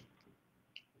population.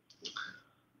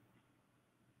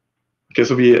 Okay,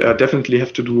 so we definitely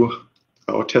have to do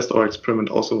or test our experiment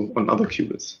also on other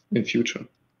qubits in future.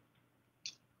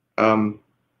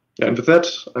 Yeah, and with that,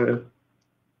 I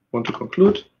want to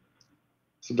conclude.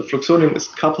 So the Fluxonium is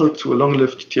coupled to a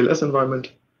long-lived TLS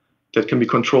environment that can be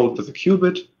controlled with a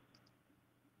qubit.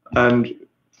 And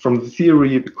from the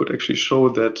theory, we could actually show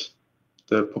that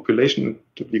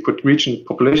we could reach a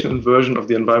population inversion of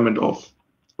the environment of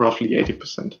roughly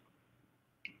 80%.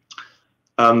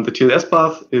 The TLS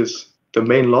path is the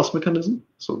main loss mechanism,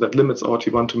 so that limits our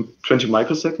T1 to 20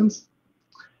 microseconds.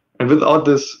 And without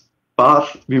this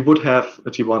path, we would have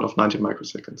a T1 of 90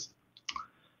 microseconds.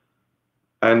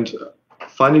 And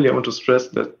finally, I want to stress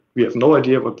that we have no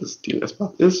idea what this TLS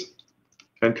path is.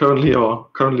 And currently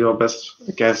our best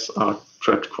guess are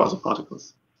trapped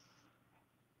quasiparticles.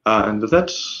 And with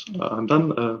that, I'm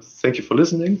done. Thank you for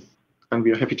listening, and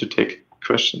we are happy to take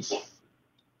questions.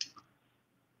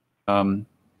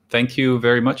 Thank you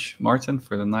very much, Martin,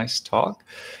 for the nice talk.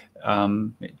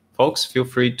 Folks, feel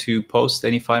free to post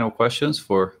any final questions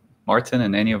for Martin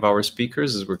and any of our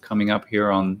speakers as we're coming up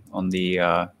here on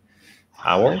the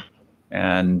hour.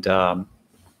 And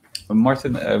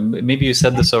Martin, maybe you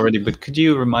said this already, but could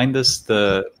you remind us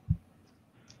the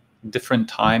different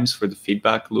times for the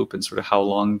feedback loop and sort of how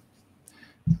long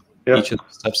each of the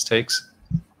steps takes?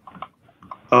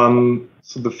 So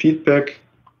the feedback.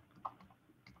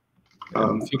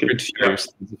 Feel free to share if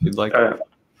you'd like.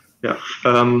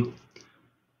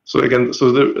 So again,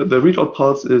 so the readout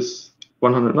pulse is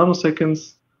 100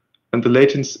 nanoseconds, and the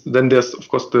latency. Then there's of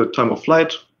course the time of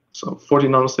flight, so 40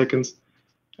 nanoseconds.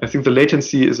 I think the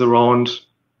latency is around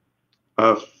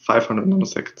 500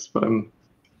 nanoseconds, but I'm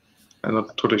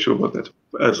not totally sure about that.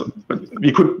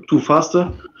 We could do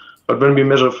faster, but when we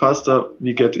measure faster,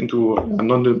 we get into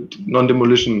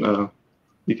non-demolition.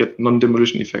 We get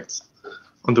non-demolition effects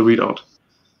on the readout.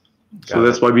 So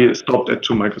that's why we stopped at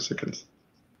 2 microseconds.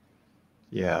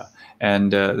 Yeah,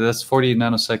 and that's 40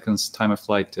 nanoseconds time of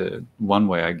flight one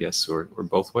way, I guess, or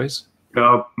both ways?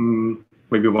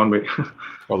 Maybe one way.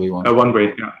 Probably one way. One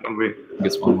way, yeah, one way. I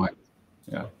guess one way,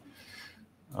 yeah.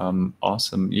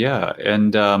 Awesome, yeah,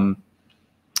 and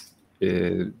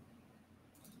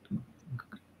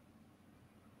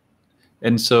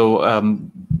so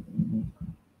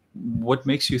what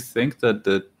makes you think that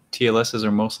the TLSs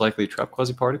are most likely trapped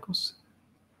quasiparticles?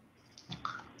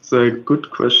 It's a good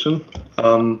question.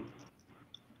 Well,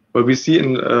 we see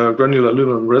in granular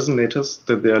aluminum resonators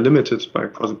that they are limited by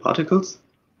quasiparticles.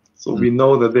 So we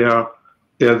know that they are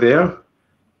there,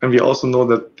 and we also know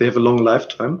that they have a long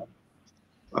lifetime.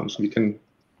 So we can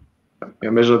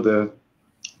measure the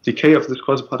decay of these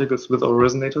quasiparticles with our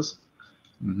resonators.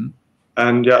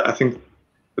 And yeah, I think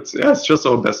it's just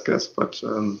our best guess, but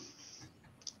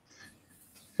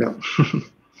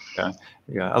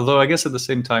yeah. Although I guess at the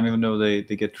same time, even though they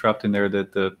get trapped in there,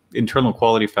 that the internal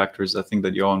quality factors, I think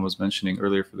that Ioan was mentioning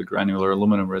earlier for the granular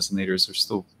aluminum resonators,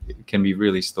 can be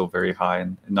really still very high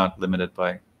and not limited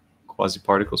by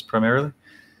quasiparticles primarily.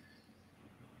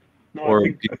 No, or do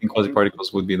you think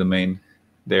quasiparticles would be the main?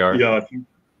 They are. Yeah,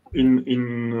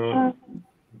 in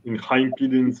high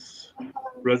impedance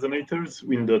resonators,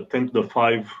 in the 10 to the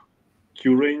 5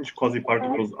 Q range,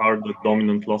 quasi-particles are the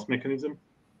dominant loss mechanism.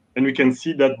 And we can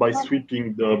see that by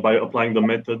sweeping by applying the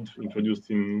method introduced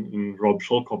in Rob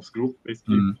Sholkoff's group,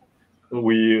 basically.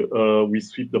 We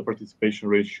sweep the participation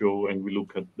ratio and we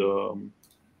look at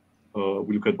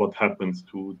what happens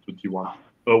to T1,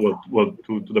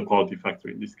 to the quality factor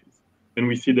in this case. And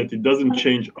we see that it doesn't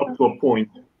change up to a point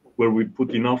where we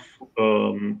put enough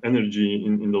energy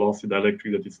in the lossy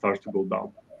dielectric that it starts to go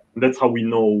down. And that's how we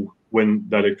know when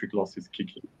dielectric loss is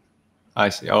kicking. I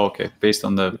see. Oh, okay. Based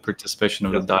on the participation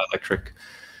of the dielectric.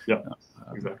 Yeah,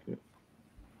 exactly.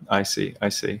 I see.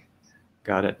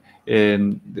 Got it.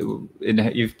 And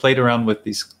you've played around with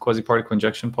these quasi-particle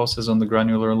injection pulses on the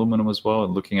granular aluminum as well,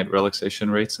 and looking at relaxation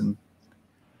rates. And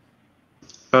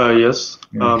yes.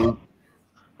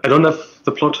 I don't have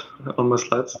the plot on my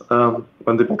slides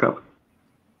when they back up,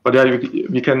 but yeah,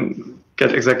 you can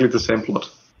get exactly the same plot.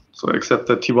 So except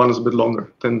that T1 is a bit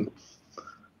longer than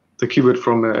the qubit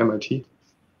from MIT.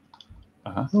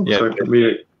 Yeah. So let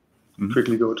me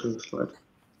quickly go to the slide.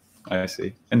 I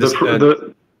see. And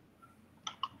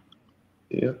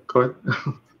yeah, go ahead.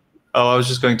 Oh, I was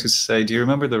just going to say, do you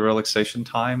remember the relaxation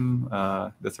time,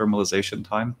 the thermalization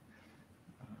time?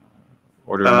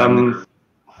 Order of magnitude?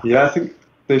 Yeah, I think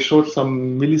they showed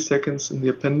some milliseconds in the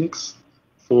appendix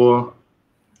for.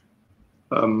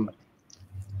 I'm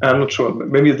not sure.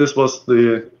 Maybe this was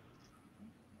the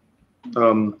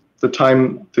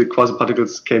time the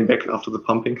quasi-particles came back after the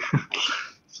pumping.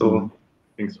 So I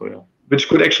think so, yeah. Which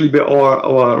could actually be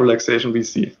our relaxation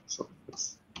VC. So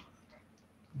it's,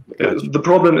 Gotcha. The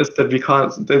problem is that we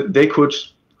can't. They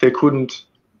couldn't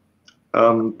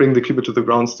bring the qubit to the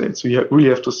ground state. So you really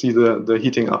have to see the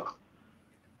heating up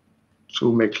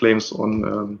to make claims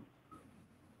on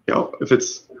if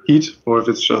it's heat or if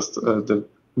it's just the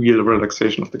real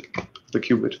relaxation of the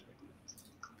qubit.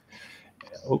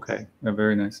 Okay,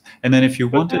 very nice. And then if you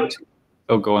wanted to,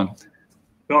 oh, go on.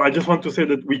 No, I just want to say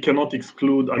that we cannot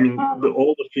exclude. I mean,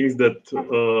 all the things that,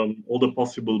 all the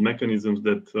possible mechanisms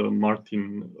that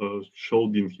Martin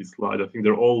showed in his slide. I think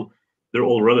they're all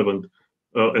relevant,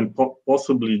 and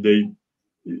possibly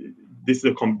this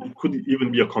could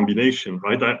even be a combination,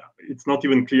 right? It's not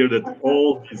even clear that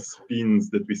all these spins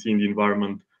that we see in the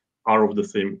environment are of the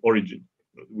same origin.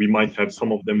 We might have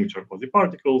some of them which are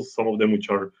quasi-particles, some of them which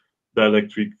are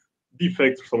dielectric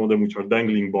defects, some of them which are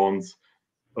dangling bonds.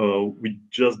 We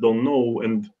just don't know,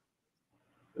 and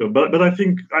but I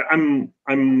think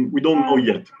we don't know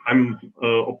yet. I'm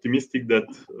optimistic that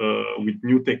with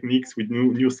new techniques, with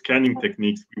new scanning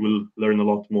techniques, we will learn a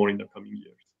lot more in the coming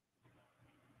years.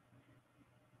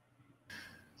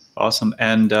 Awesome.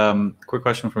 And quick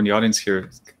question from the audience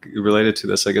here related to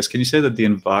this, I guess. Can you say that the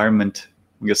environment,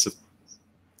 I guess, of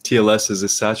TLS is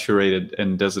saturated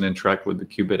and doesn't interact with the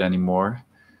qubit anymore?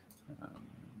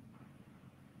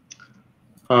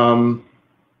 Yeah,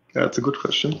 that's a good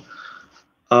question.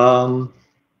 I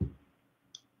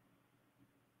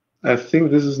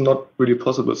think this is not really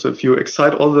possible. So if you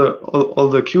excite all the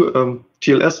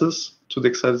TLSs to the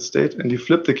excited state and you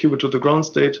flip the qubit to the ground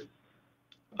state,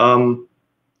 T1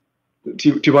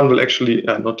 will actually,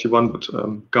 not T1, but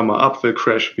gamma up will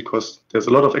crash because there's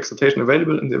a lot of excitation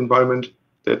available in the environment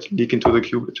that leak into the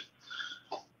qubit.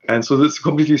 And so this is a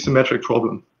completely symmetric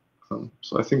problem.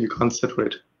 So I think you can't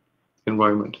separate the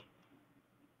environment.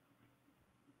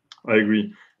 I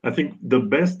agree. I think the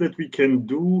best that we can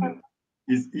do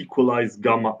is equalize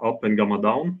gamma up and gamma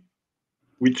down,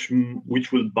 which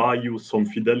will buy you some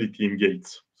fidelity in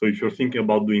gates. So if you're thinking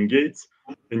about doing gates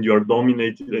and you are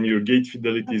dominated and your gate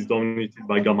fidelity is dominated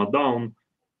by gamma down,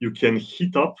 you can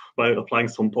heat up by applying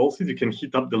some pulses. You can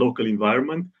heat up the local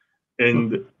environment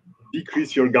and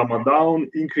decrease your gamma down,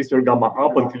 increase your gamma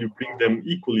up until you bring them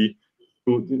equally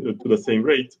to the same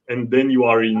rate, and then you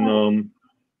are in.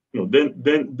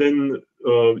 Then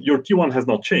your T1 has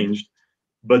not changed,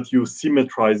 but you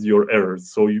symmetrize your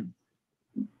errors. So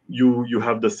you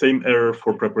have the same error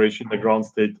for preparation in the ground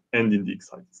state and in the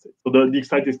excited state. So the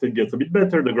excited state gets a bit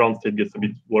better, the ground state gets a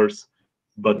bit worse,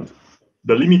 but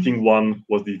the limiting one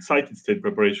was the excited state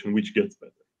preparation, which gets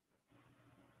better.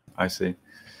 I see.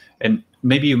 And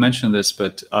maybe you mentioned this,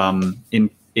 but in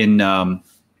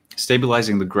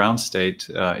stabilizing the ground state,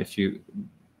 if you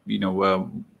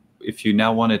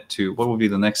now wanted to, what would be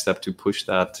the next step to push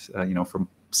that, from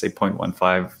say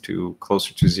 0.15 to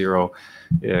closer to 0?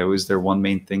 Was there one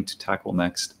main thing to tackle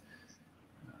next?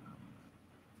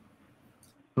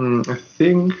 I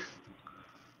think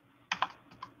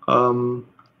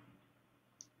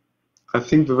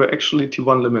we were actually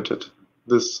T1 limited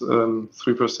this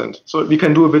 3%. So we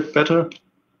can do a bit better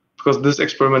because this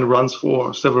experiment runs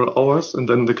for several hours and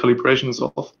then the calibration is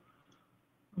off.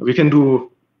 We can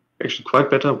do actually quite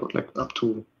better, but like up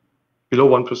to below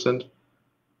 1%.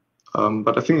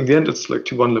 But I think in the end it's like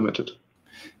T1 limited.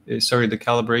 Sorry, the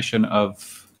calibration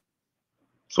of.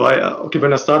 So okay,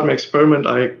 when I start my experiment,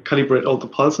 I calibrate all the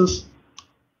pulses,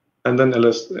 and then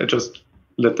I just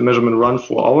let the measurement run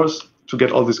for hours to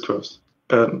get all these curves.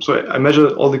 So I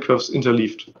measure all the curves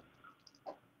interleaved.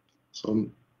 So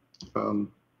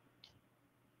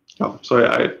so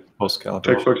I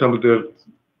take, for example, the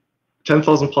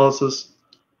 10,000 pulses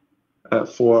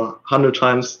for 100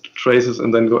 times traces,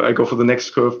 and then I go for the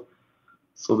next curve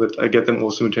so that I get them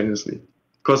all simultaneously.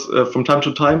 Because from time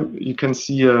to time, you can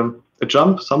see a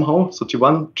jump somehow, so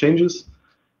T1 changes,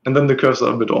 and then the curves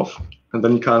are a bit off, and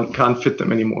then you can't fit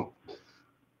them anymore.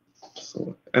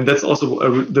 So, and that's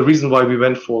also the reason why we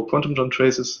went for quantum jump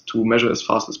traces, to measure as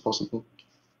fast as possible.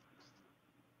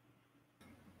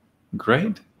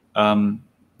 Great.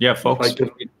 Yeah, folks,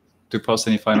 to post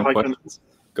any final questions.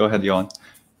 Go ahead, Ioan.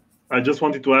 I just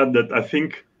wanted to add that I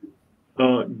think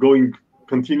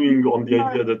continuing on the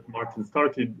idea that Martin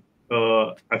started,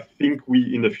 I think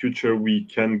in the future we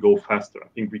can go faster. I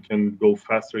think we can go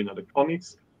faster in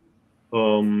electronics,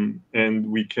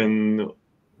 and we can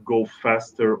go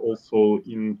faster also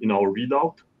in our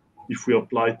readout if we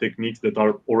apply techniques that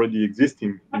are already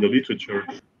existing in the literature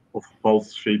of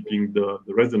pulse shaping the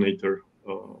resonator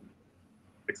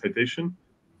excitation.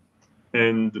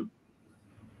 And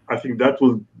I think that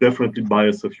will definitely buy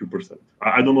us a few percent.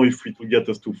 I don't know if it will get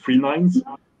us to 3 nines,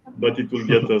 but it will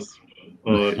get us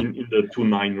in the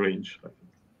 2-9 range, I think.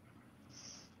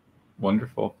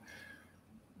 Wonderful.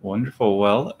 Wonderful.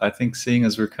 Well, I think seeing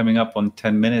as we're coming up on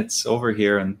 10 minutes over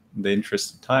here in the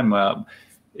interest of time,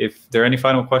 if there are any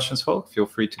final questions, folks, feel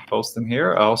free to post them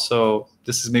here. Also,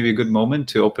 this is maybe a good moment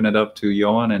to open it up to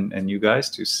Ioan and you guys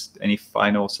to any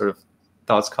final sort of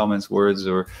thoughts, comments, words,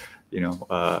 or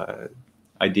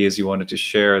ideas you wanted to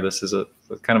share. This is a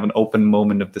kind of an open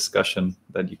moment of discussion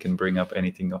that you can bring up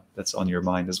anything that's on your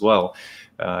mind as well.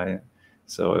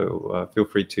 So feel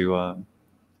free to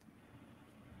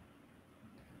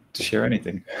share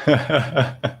anything.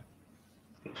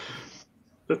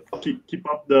 Keep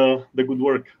up the good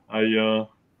work. I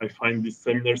find this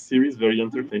seminar series very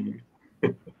entertaining.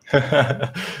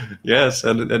 Yes,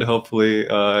 and hopefully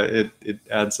it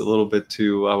adds a little bit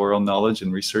to our own knowledge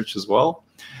and research as well.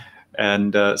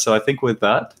 And so I think with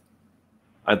that,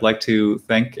 I'd like to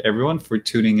thank everyone for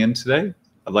tuning in today.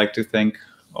 I'd like to thank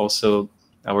also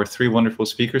our 3 wonderful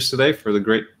speakers today for the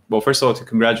great, well, first of all, to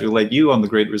congratulate you on the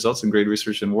great results and great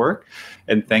research and work.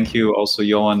 And thank you also,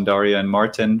 Ioan, Daria, and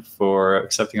Martin, for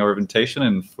accepting our invitation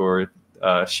and for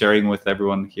sharing with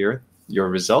everyone here your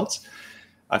results.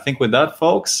 I think with that,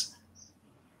 folks,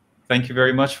 thank you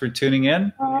very much for tuning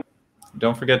in.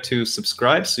 Don't forget to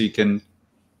subscribe so you can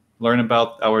learn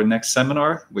about our next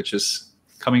seminar, which is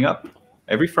coming up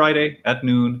every Friday at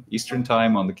noon Eastern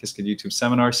Time on the Qiskit YouTube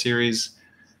seminar series.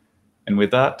 And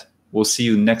with that, we'll see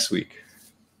you next week.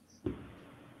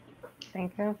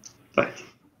 Thank you. Bye.